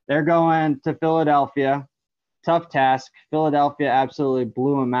 They're going to Philadelphia. Tough task. Philadelphia absolutely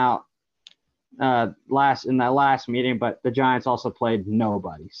blew them out in that last meeting, but the Giants also played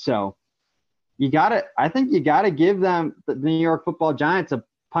nobody. So I think you gotta give them, the New York Football Giants, a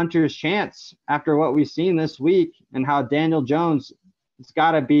puncher's chance after what we've seen this week and how Daniel Jones, it's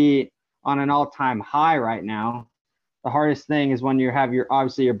got to be on an all-time high right now. The hardest thing is when you have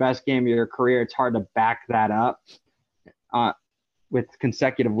obviously your best game of your career, it's hard to back that up with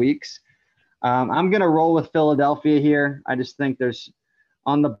consecutive weeks. I'm going to roll with Philadelphia here. I just think there's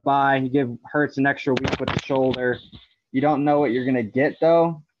on the bye, you give Hurts an extra week with the shoulder. You don't know what you're going to get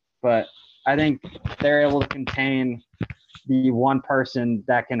though, but I think they're able to contain the one person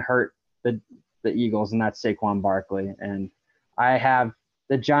that can hurt the Eagles, and that's Saquon Barkley. And I have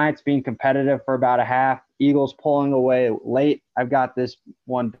the Giants being competitive for about a half, Eagles pulling away late. I've got this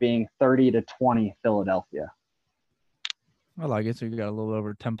one being 30-20 Philadelphia. I like it. So you got a little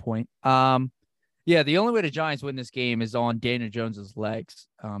over 10 point. Yeah, the only way the Giants win this game is on Daniel Jones's legs.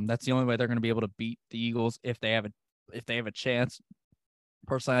 That's the only way they're going to be able to beat the Eagles if they have a chance.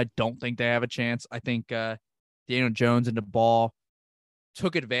 Personally, I don't think they have a chance. I think Daniel Jones and the ball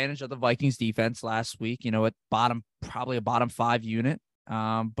took advantage of the Vikings defense last week, at probably a bottom 5 unit.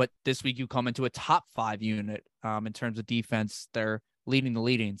 But this week you come into a top 5 unit in terms of defense. They're leading the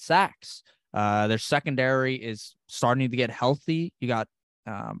lead in sacks. Their secondary is starting to get healthy. You got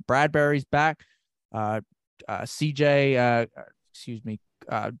Bradbury's back. CJ,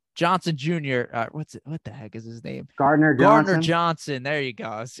 Johnson Jr. What the heck is his name? Gardner Johnson. There you go.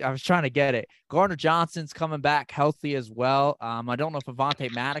 I was trying to get it. Gardner Johnson's coming back healthy as well. I don't know if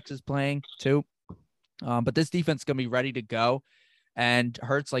Avonte Maddox is playing too. But this defense is going to be ready to go. And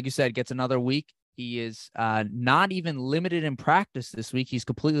Hurts, like you said, gets another week. He is not even limited in practice this week. He's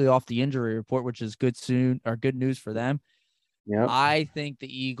completely off the injury report, which is good news for them. Yep. I think the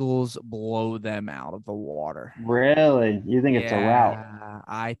Eagles blow them out of the water. Really? You think it's a rout?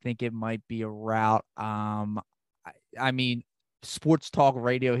 I think it might be a rout. I mean, sports talk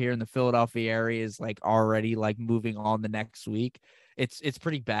radio here in the Philadelphia area is like already like moving on the next week. It's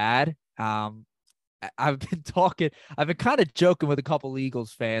pretty bad. I've been kind of joking with a couple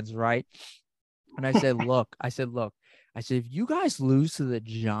Eagles fans, right? And I said, look, if you guys lose to the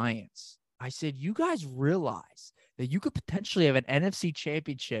Giants, I said, you guys realize that you could potentially have an NFC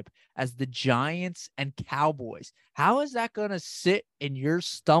championship as the Giants and Cowboys. How is that going to sit in your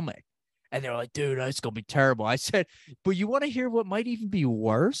stomach? And they're like, dude, it's going to be terrible. I said, but you want to hear what might even be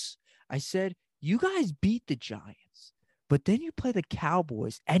worse? I said, you guys beat the Giants, but then you play the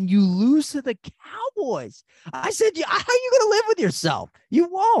Cowboys and you lose to the Cowboys. I said, how are you going to live with yourself? You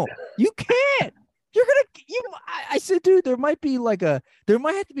won't. You can't. I said, dude, there might have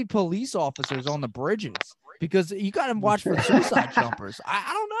to be police officers on the bridges because you got to watch for suicide jumpers.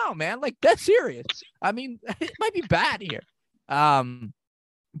 I don't know, man. Like, that's serious. I mean, it might be bad here.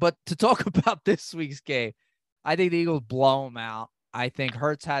 But to talk about this week's game, I think the Eagles blow them out. I think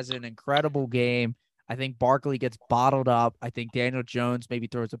Hurts has an incredible game. I think Barkley gets bottled up. I think Daniel Jones maybe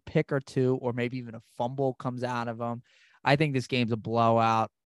throws a pick or two, or maybe even a fumble comes out of him. I think this game's a blowout.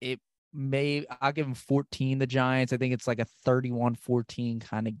 I'll give them 14, the Giants. I think it's like a 31-14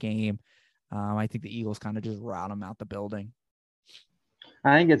 kind of game. I think the Eagles kind of just rout them out the building.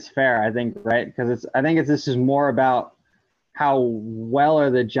 I think it's fair. I think, right? Because this is more about how well are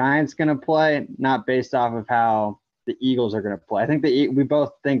the Giants going to play, not based off of how the Eagles are going to play. I think we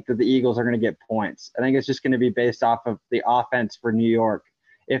both think that the Eagles are going to get points. I think it's just going to be based off of the offense for New York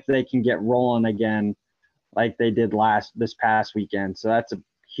if they can get rolling again like they did this past weekend. So that's a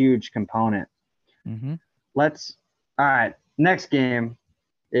huge component. Mm-hmm. All right, next game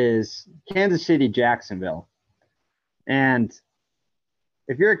is Kansas City, Jacksonville. And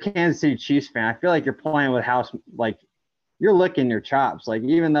if you're a Kansas City Chiefs fan, I feel like you're playing with house, like you're licking your chops. Like,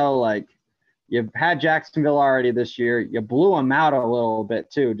 even though like you've had Jacksonville already this year, you blew them out a little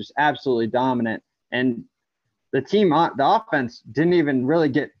bit too, just absolutely dominant. And the offense didn't even really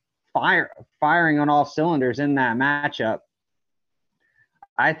get firing on all cylinders in that matchup.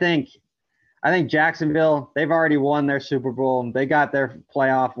 I think Jacksonville, they've already won their Super Bowl. They got their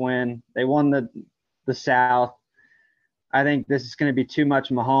playoff win. They won the South. I think this is going to be too much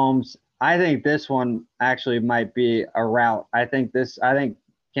Mahomes. I think this one actually might be a rout. I think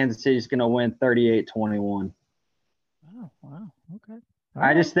Kansas City is going to win 38-21. Oh, wow. Okay.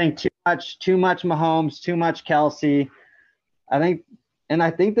 I just think too much Mahomes, too much Kelsey. I think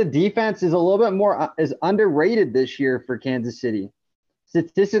the defense is a little bit more is underrated this year for Kansas City.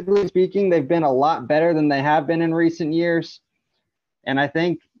 Statistically speaking, they've been a lot better than they have been in recent years. And I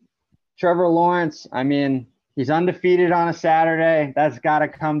think Trevor Lawrence, I mean, he's undefeated on a Saturday. That's got to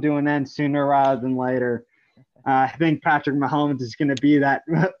come to an end sooner rather than later. I think Patrick Mahomes is going to be that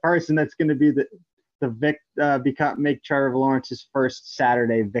person that's going to be make Trevor Lawrence his first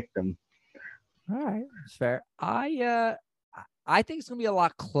Saturday victim. All right, that's fair. I think it's going to be a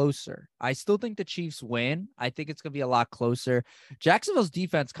lot closer. I still think the Chiefs win. I think it's going to be a lot closer. Jacksonville's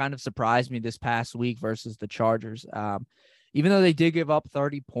defense kind of surprised me this past week versus the Chargers. Even though they did give up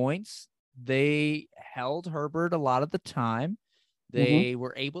 30 points, they held Herbert a lot of the time. They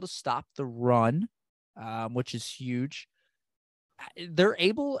were able to stop the run, which is huge. They're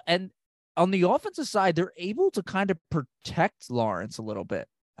able, and on the offensive side, they're able to kind of protect Lawrence a little bit.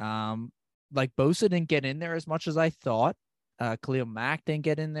 Like Bosa didn't get in there as much as I thought. Khalil Mack didn't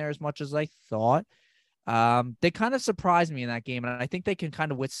get in there as much as I thought. They kind of surprised me in that game, and I think they can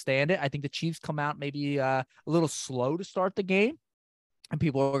kind of withstand it. I think the Chiefs come out maybe a little slow to start the game, and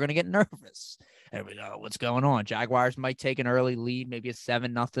people are going to get nervous. And we know what's going on. Jaguars might take an early lead, maybe a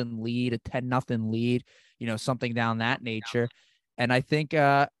 7-0 lead, a 10-0 lead, something down that nature. And I think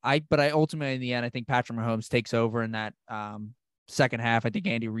but I ultimately in the end, I think Patrick Mahomes takes over in that second half. I think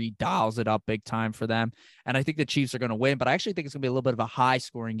Andy Reid dials it up big time for them. And I think the Chiefs are going to win, but I actually think it's going to be a little bit of a high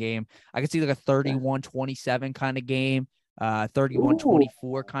scoring game. I can see like a 31-27 kind of game,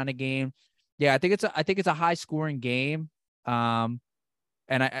 31-24 kind of game. Yeah, I think it's a high scoring game.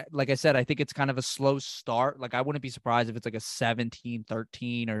 And like I said, I think it's kind of a slow start. Like I wouldn't be surprised if it's like a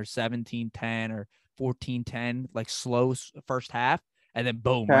 17-13 or 17-10 or 14-10, like slow first half, and then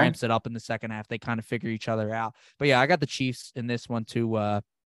boom, ramps it up in the second half. They kind of figure each other out. But yeah, I got the Chiefs in this one too,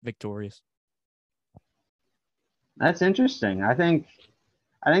 victorious. That's interesting. I think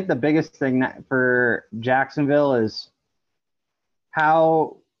the biggest thing for Jacksonville is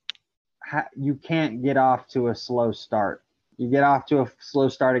how you can't get off to a slow start. You get off to a slow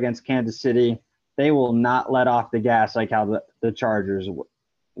start against Kansas City, they will not let off the gas like how the Chargers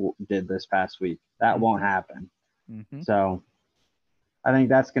did this past week. That won't happen. Mm-hmm. So I think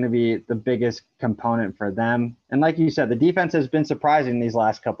that's going to be the biggest component for them. And like you said, the defense has been surprising these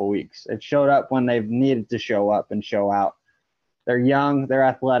last couple of weeks. It showed up when they've needed to show up and show out. They're young, they're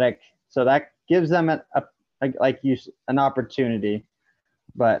athletic, so that gives them an opportunity.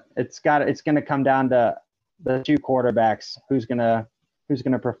 But it's going to come down to the two quarterbacks, who's gonna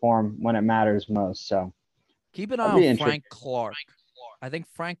perform when it matters most. So keep an eye on Frank Clark. I think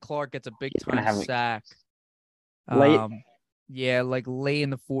Frank Clark gets a big time sack. Late. Yeah, like late in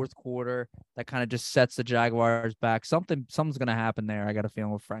the fourth quarter. That kind of just sets the Jaguars back. Something's gonna happen there. I got a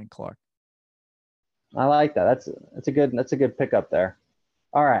feeling with Frank Clark. I like that. That's a good pickup there.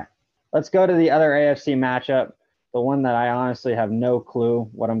 All right. Let's go to the other AFC matchup. The one that I honestly have no clue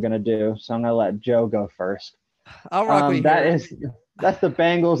what I'm going to do. So I'm going to let Joe go first. I'll rock with you. That's the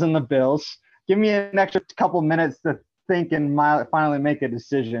Bengals and the Bills. Give me an extra couple minutes to think and finally make a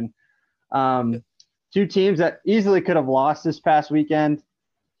decision. Two teams that easily could have lost this past weekend,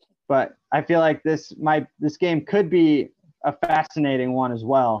 but I feel like this game could be a fascinating one as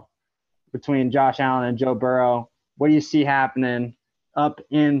well between Josh Allen and Joe Burrow. What do you see happening up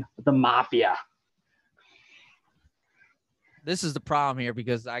in the Mafia? This is the problem here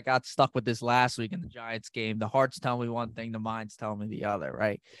because I got stuck with this last week in the Giants game. The heart's telling me one thing, the mind's telling me the other,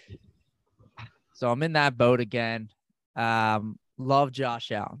 right? So I'm in that boat again. Love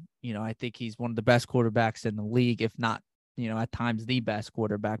Josh Allen. I think he's one of the best quarterbacks in the league, if not, at times the best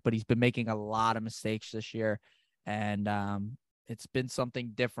quarterback, but he's been making a lot of mistakes this year. And it's been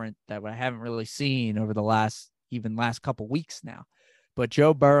something different that I haven't really seen over the last couple weeks now. But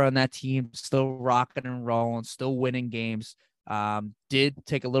Joe Burrow and that team still rocking and rolling, still winning games. Did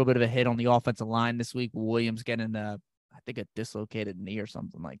take a little bit of a hit on the offensive line this week. Williams getting I think a dislocated knee or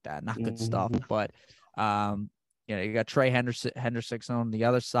something like that. Not good stuff. But you got Trey Hendrickson on the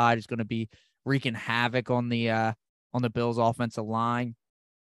other side. He's going to be wreaking havoc on the Bills offensive line.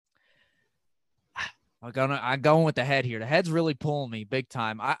 I'm going with the head here. The head's really pulling me big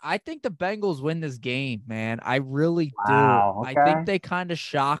time. I think the Bengals win this game, man. I really do. Okay. I think they kind of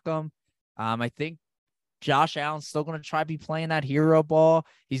shock them. I think Josh Allen's still going to try to be playing that hero ball.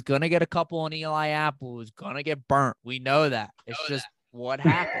 He's going to get a couple on Eli Apple. He's going to get burnt. We know that. It's just what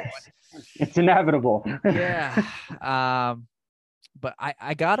happens. It's inevitable. Yeah. But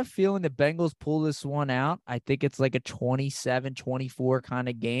I got a feeling the Bengals pull this one out. I think it's like a 27-24 kind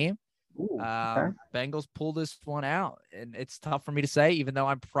of game. Ooh, okay. Bengals pull this one out, and it's tough for me to say, even though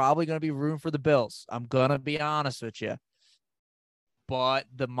I'm probably going to be rooting for the Bills. I'm going to be honest with you. But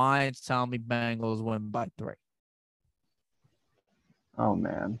the mind's telling me Bengals win by 3. Oh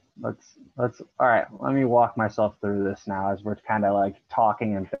man, let's all right. Let me walk myself through this now as we're kind of like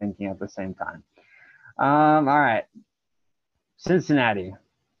talking and thinking at the same time. All right, Cincinnati,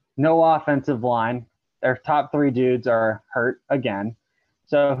 no offensive line. Their top 3 dudes are hurt again,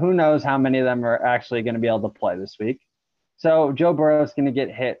 so who knows how many of them are actually going to be able to play this week. So Joe Burrow is going to get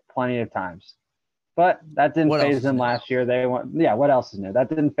hit plenty of times. But that didn't phase them last year. What else is new? That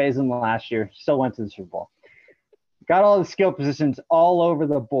didn't phase them last year. Still went to the Super Bowl. Got all the skill positions all over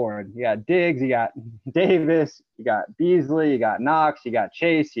the board. You got Diggs, you got Davis, you got Beasley, you got Knox, you got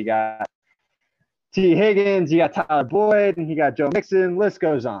Chase, you got T. Higgins, you got Tyler Boyd, and you got Joe Mixon. List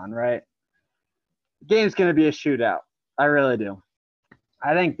goes on, right? The game's going to be a shootout. I really do.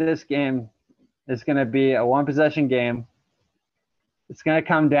 I think this game is going to be a one-possession game. It's going to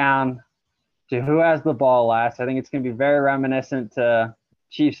come down to who has the ball last. I think it's going to be very reminiscent to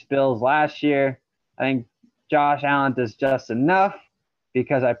Chiefs-Bills last year. I think Josh Allen does just enough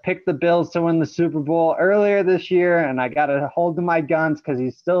because I picked the Bills to win the Super Bowl earlier this year, and I got to hold to my guns because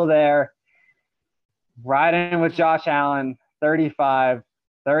he's still there. riding with Josh Allen,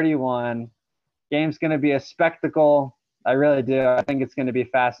 35-31. Game's going to be a spectacle. I really do. I think it's going to be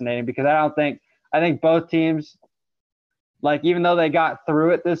fascinating because I think both teams, like, even though they got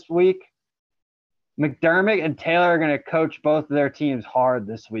through it this week, McDermott and Taylor are going to coach both of their teams hard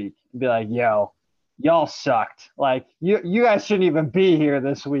this week and be like, yo, y'all sucked. Like, you guys shouldn't even be here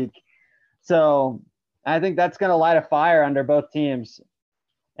this week. So I think that's going to light a fire under both teams.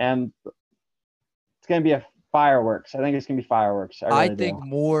 And it's going to be a fireworks. I think it's going to be fireworks. I think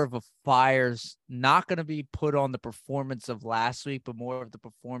more of a fire's not going to be put on the performance of last week, but more of the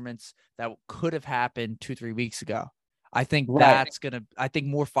performance that could have happened 2-3 weeks ago. I think I think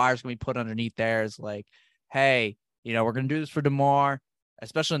more fire's going to be put underneath there is like, hey, we're going to do this for DeMar,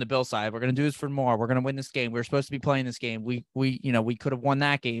 especially on the Bill side. We're going to do this for DeMar. We're going to win this game. We're supposed to be playing this game. We could have won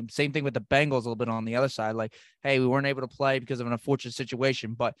that game. Same thing with the Bengals a little bit on the other side. Like, hey, we weren't able to play because of an unfortunate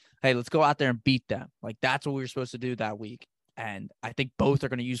situation, but hey, let's go out there and beat them. Like, that's what we were supposed to do that week. And I think both are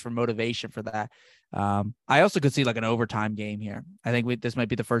going to use for motivation for that. I also could see like an overtime game here. I think this might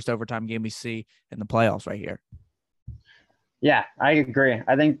be the first overtime game we see in the playoffs right here. Yeah, I agree.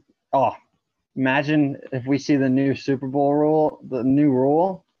 I think, imagine if we see the new Super Bowl rule, the new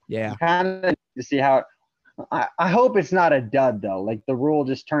rule. Yeah. Kind of to see how I hope it's not a dud, though. Like, the rule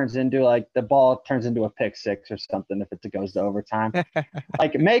just turns into, like, the ball turns into a pick six or something if it goes to overtime.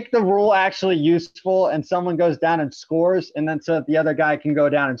 Like, make the rule actually useful and someone goes down and scores, and then so that the other guy can go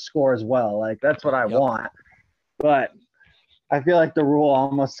down and score as well. Like, that's what I want. But I feel like the rule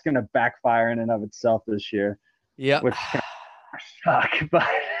almost going to backfire in and of itself this year. Yeah. Which kind of suck, but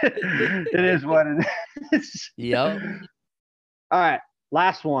it is what it is. Yep. All right,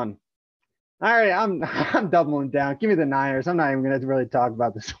 last one. All right, I'm doubling down. Give me the Niners. I'm not even going to really talk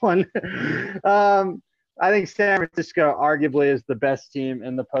about this one. I think San Francisco arguably is the best team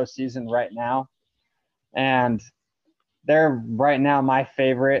in the postseason right now, and they're right now my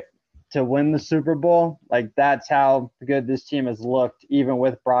favorite to win the Super Bowl. Like, that's how good this team has looked, even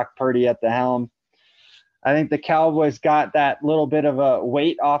with Brock Purdy at the helm. I think the Cowboys got that little bit of a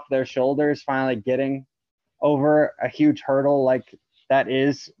weight off their shoulders, finally getting over a huge hurdle like that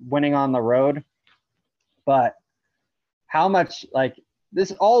is winning on the road. But how much, like,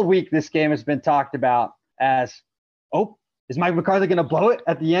 this all week, this game has been talked about as, is Mike McCarthy going to blow it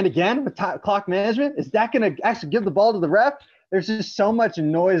at the end again with clock management? Is that going to actually give the ball to the ref? There's just so much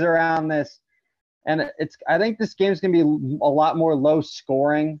noise around this. And I think this game is going to be a lot more low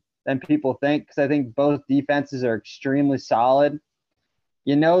scoring than people think, because I think both defenses are extremely solid.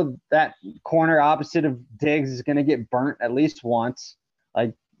 That corner opposite of Diggs is going to get burnt at least once.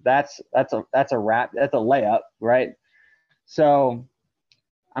 Like, that's a wrap. That's a layup, right? So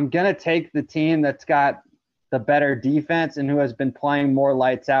I'm going to take the team that's got the better defense and who has been playing more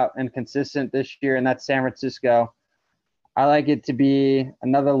lights out and consistent this year, and that's San Francisco. I like it to be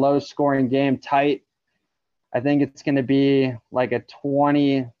another low-scoring game, tight. I think it's going to be like a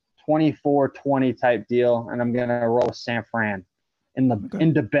 24-20 type deal, and I'm going to roll with San Fran in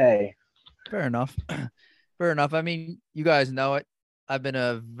the Bay. Fair enough. Fair enough. I mean, you guys know it. I've been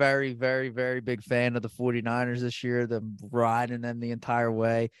a very, very, very big fan of the 49ers this year. Them riding them the entire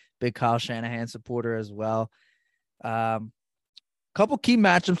way. Big Kyle Shanahan supporter as well. Couple key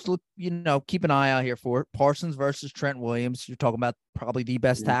matchups, keep an eye out here for. Parsons versus Trent Williams. You're talking about probably the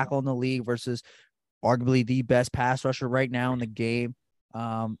best tackle in the league versus arguably the best pass rusher right now in the game.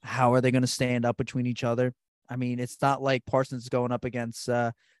 How are they going to stand up between each other? I mean, it's not like Parsons is going up against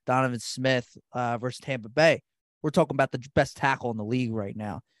Donovan Smith versus Tampa Bay. We're talking about the best tackle in the league right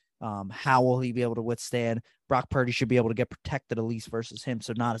now. How will he be able to withstand? Brock Purdy should be able to get protected at least versus him,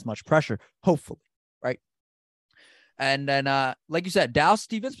 so not as much pressure, hopefully, right? And then, like you said, Dallas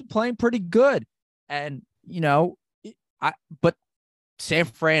defense been playing pretty good. And, but San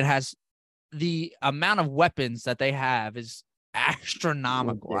Fran has the amount of weapons that they have is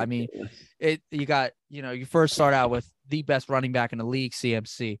astronomical. I mean, you first start out with the best running back in the league,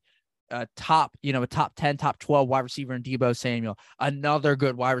 CMC, a top 10, top 12 wide receiver in Deebo Samuel, another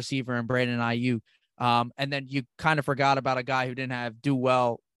good wide receiver in Brandon Ayuk. And then you kind of forgot about a guy who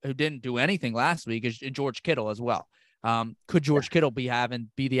didn't do anything last week, is George Kittle as well. Could George Kittle be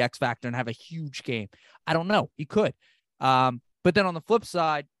the X factor and have a huge game? I don't know. He could. But then on the flip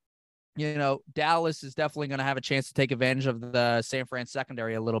side, Dallas is definitely going to have a chance to take advantage of the San Fran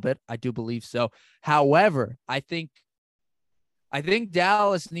secondary a little bit. I do believe so. However, I think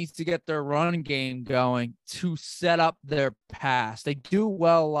Dallas needs to get their running game going to set up their pass. They do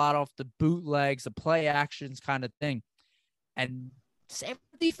well a lot off the bootlegs, the play actions kind of thing. And San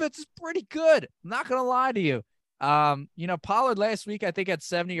Fran defense is pretty good. I'm not going to lie to you. Pollard last week, I think had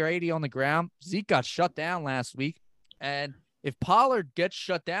 70 or 80 on the ground. Zeke got shut down last week. And if Pollard gets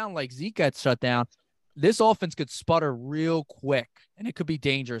shut down like Zeke gets shut down, this offense could sputter real quick and it could be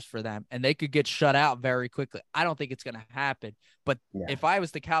dangerous for them and they could get shut out very quickly. I don't think it's going to happen. But if I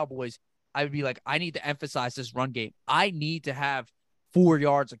was the Cowboys, I would be like, I need to emphasize this run game. I need to have 4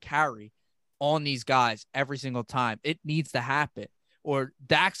 yards of carry on these guys every single time. It needs to happen. Or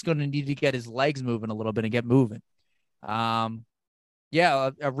Dak's going to need to get his legs moving a little bit and get moving. A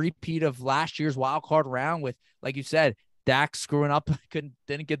repeat of last year's wild card round with, like you said, Dak screwing up,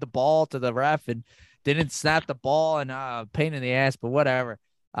 didn't get the ball to the ref and didn't snap the ball and pain in the ass, but whatever.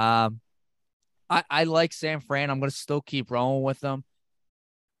 I like San Fran. I'm going to still keep rolling with them.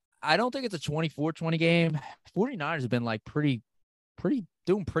 I don't think it's a 24-20 game. 49ers have been like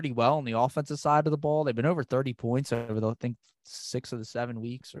doing pretty well on the offensive side of the ball. They've been over 30 points over I think 6 of the 7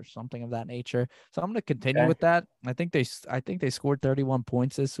 weeks or something of that nature. So I'm going to continue with that. I think they scored 31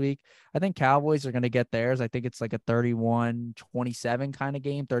 points this week. I think Cowboys are going to get theirs. I think it's like a 31-27 kind of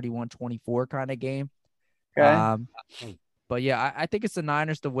game, 31-24 kind of game. Okay. But yeah, I think it's the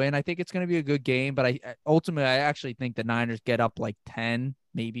Niners to win. I think it's going to be a good game, but ultimately I actually think the Niners get up like 10,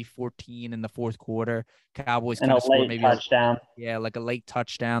 maybe 14 in the fourth quarter. Cowboys kind of score maybe touchdown. Like a late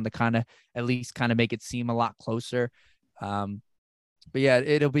touchdown to kind of at least kind of make it seem a lot closer. But yeah,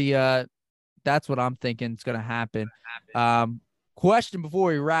 it'll be that's what I'm thinking is going to happen. Question before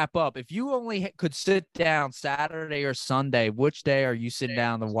we wrap up: if you only could sit down Saturday or Sunday, which day are you sitting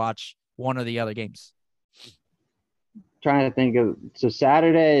down to watch one of the other games? Trying to think of, so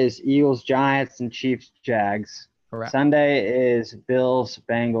Saturday is Eagles, Giants, and Chiefs, Jags. Correct. Sunday is Bills,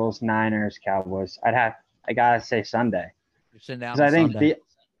 Bengals, Niners, Cowboys. I gotta say Sunday. You're sitting down.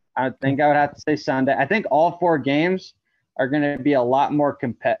 I think I would have to say Sunday. I think all 4 games are going to be a lot more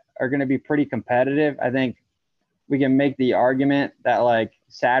are going to be pretty competitive. I think we can make the argument that like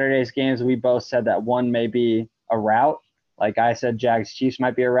Saturday's games, we both said that one may be a rout. Like I said, Jags, Chiefs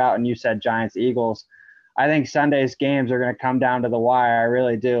might be a rout, and you said Giants, Eagles. I think Sunday's games are going to come down to the wire. I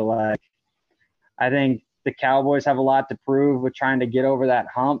really do. Like, I think the Cowboys have a lot to prove with trying to get over that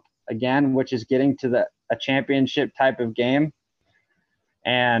hump again, which is getting to a championship type of game.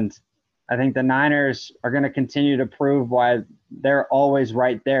 And I think the Niners are going to continue to prove why they're always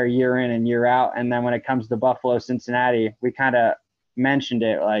right there year in and year out. And then when it comes to Buffalo, Cincinnati, we kind of mentioned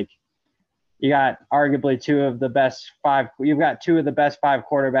it. Like, you got arguably you've got 2 of the best 5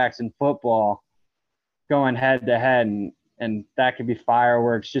 quarterbacks in football going head to head, and that could be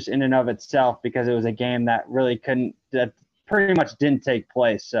fireworks just in and of itself, because it was a game that pretty much didn't take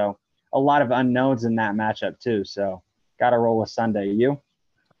place. So a lot of unknowns in that matchup too. So got to roll with Sunday. You?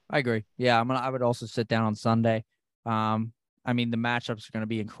 I agree. Yeah, I would also sit down on Sunday. I mean, the matchups are going to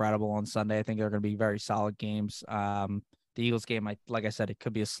be incredible on Sunday. I think they're going to be very solid games. The Eagles game, like I said, it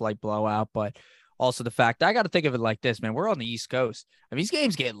could be a slight blowout, but also the fact I got to think of it like this, man. We're on the East Coast. I mean, these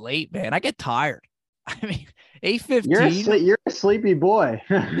games get late, man. I get tired. I mean, 8:15. You're a sleepy boy.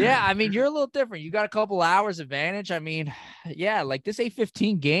 Yeah, I mean, you're a little different. You got a couple hours advantage. I mean, yeah, like this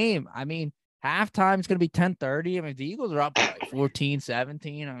 8:15 game. I mean, halftime is going to be 10:30. I mean, the Eagles are up by like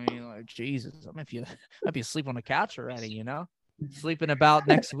 14-17. I mean, like, Jesus, I might be asleep on the couch already, sleeping about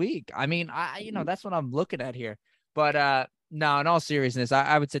next week. I mean, that's what I'm looking at here. But no, in all seriousness,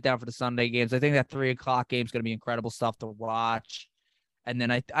 I would sit down for the Sunday games. I think that 3:00 game is going to be incredible stuff to watch. And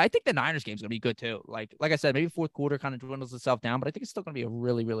then I think the Niners game is going to be good too. Like I said, maybe fourth quarter kind of dwindles itself down, but I think it's still going to be a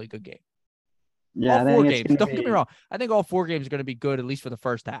really, really good game. Yeah, all 4 games. Don't get me wrong. I think all 4 games are going to be good, at least for the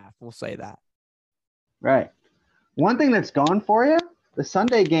first half. We'll say that. Right. One thing that's gone for you, the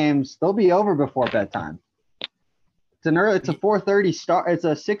Sunday games, they'll be over before bedtime. It's a 4:30 start. It's a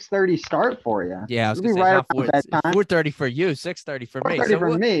 6:30 start for you. Yeah, I was going to say, right 4:30 for you, 6:30 for me. 4:30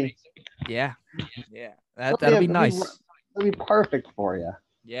 for me. Yeah. That'll be nice. It'll be perfect for you.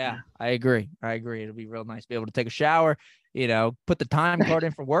 Yeah, I agree. It'll be real nice to be able to take a shower, put the time card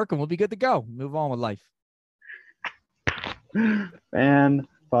in for work, and we'll be good to go. Move on with life.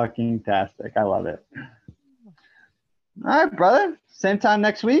 Fan-fucking-tastic. I love it. All right, brother. Same time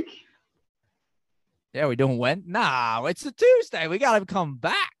next week? Yeah, we doing when? Nah, it's a Tuesday. We got to come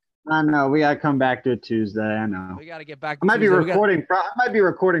back. I know. We got to come back to a Tuesday. I know. We got to get back to I might be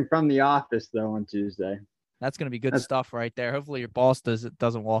recording from the office, though, on Tuesday. That's going to be good stuff right there. Hopefully your boss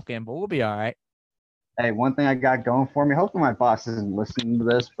doesn't walk in, but we'll be all right. Hey, one thing I got going for me, hopefully my boss isn't listening to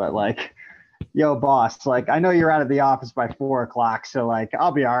this, but like, yo, boss, like, I know you're out of the office by 4:00, so like,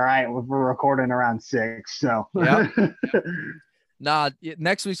 I'll be all right if we're recording around 6. So, yep. Nah,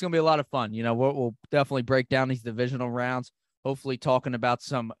 next week's going to be a lot of fun. We'll definitely break down these divisional rounds, hopefully talking about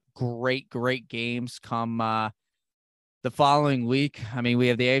some great games come the following week, I mean, we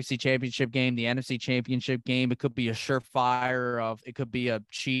have the AFC Championship game, the NFC Championship game. It could be a surefire of it could be a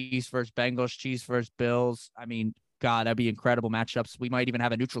Chiefs versus Bengals, Chiefs versus Bills. I mean, God, that'd be incredible matchups. We might even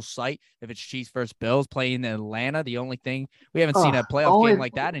have a neutral site if it's Chiefs versus Bills playing in Atlanta. The only thing we haven't seen a playoff game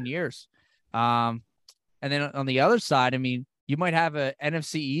like that in years. And then on the other side, I mean, you might have a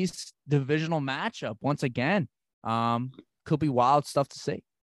NFC East divisional matchup once again. Could be wild stuff to see.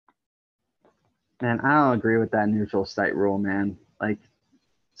 Man, I don't agree with that neutral site rule, man. Like,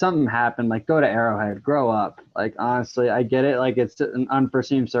 something happened. Like, go to Arrowhead, grow up. Like, honestly, I get it. Like, it's an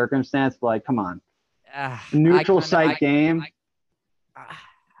unforeseen circumstance, but like, come on. Neutral site game.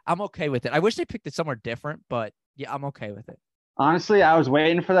 I'm okay with it. I wish they picked it somewhere different, but yeah, I'm okay with it. Honestly, I was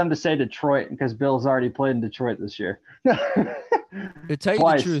waiting for them to say Detroit because Bill's already played in Detroit this year. To tell you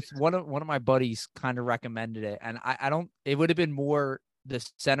the truth, one of my buddies kind of recommended it, and I don't. It would have been more the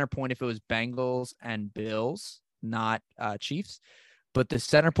center point if it was Bengals and Bills, not Chiefs. But the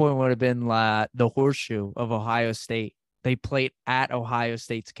center point would have been the horseshoe of Ohio State. They played at Ohio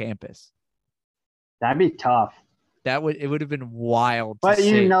State's campus. That'd be tough. It would have been wild. But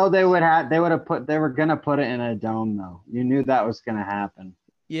you know they were gonna put it in a dome though. You knew that was gonna happen.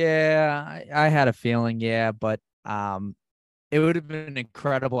 Yeah, I had a feeling, yeah, but it would have been an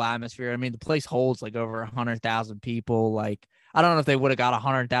incredible atmosphere. I mean, the place holds like over 100,000 people. Like, I don't know if they would have got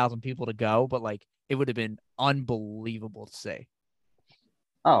 100,000 people to go, but like it would have been unbelievable to see.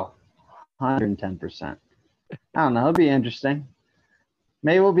 Oh, 110%. I don't know. It'll be interesting.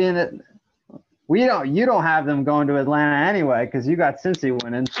 Maybe we'll be in it. You don't have them going to Atlanta anyway because you got Cincy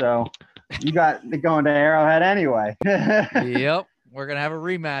winning, so you got going to Arrowhead anyway. Yep, we're gonna have a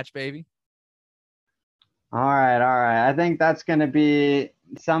rematch, baby. All right. I think that's gonna be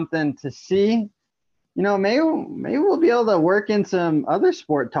something to see. You know, maybe we'll be able to work in some other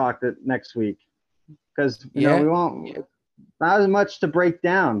sport talk next week because you know we won't not as much to break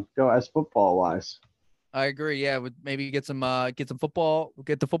down go as football wise. I agree. Yeah, maybe get some football.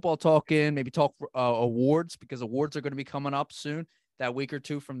 Get the football talk in. Maybe talk awards because awards are going to be coming up soon. That week or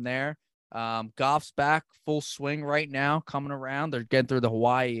two from there. Golf's back full swing right now, coming around. They're getting through the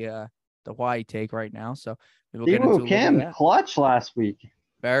Hawaii take right now. So we'll get into Kim clutch last week.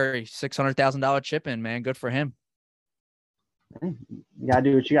 Very $600,000 chip in, man. Good for him. You gotta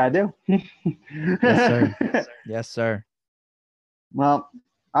do what you gotta do. Yes, sir. Yes, sir. Well.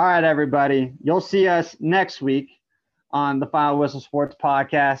 All right, everybody. You'll see us next week on the Final Whistle Sports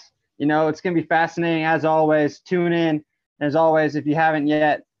Podcast. You know, it's going to be fascinating as always. Tune in. As always, if you haven't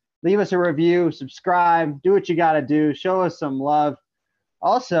yet, leave us a review, subscribe, do what you got to do. Show us some love.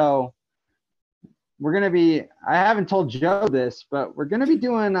 Also, we're going to be – I haven't told Joe this, but we're going to be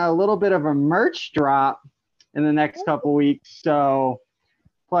doing a little bit of a merch drop in the next couple weeks. So –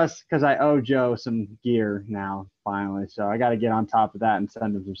 plus, because I owe Joe some gear now, finally. So I got to get on top of that and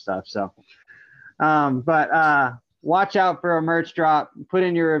send him some stuff. So, but watch out for a merch drop. Put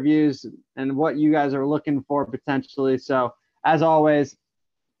in your reviews and what you guys are looking for potentially. So, as always,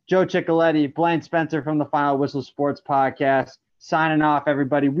 Joe Ciccoletti, Blaine Spencer from the Final Whistle Sports Podcast, signing off,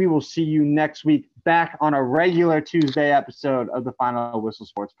 everybody. We will see you next week back on a regular Tuesday episode of the Final Whistle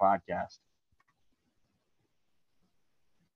Sports Podcast.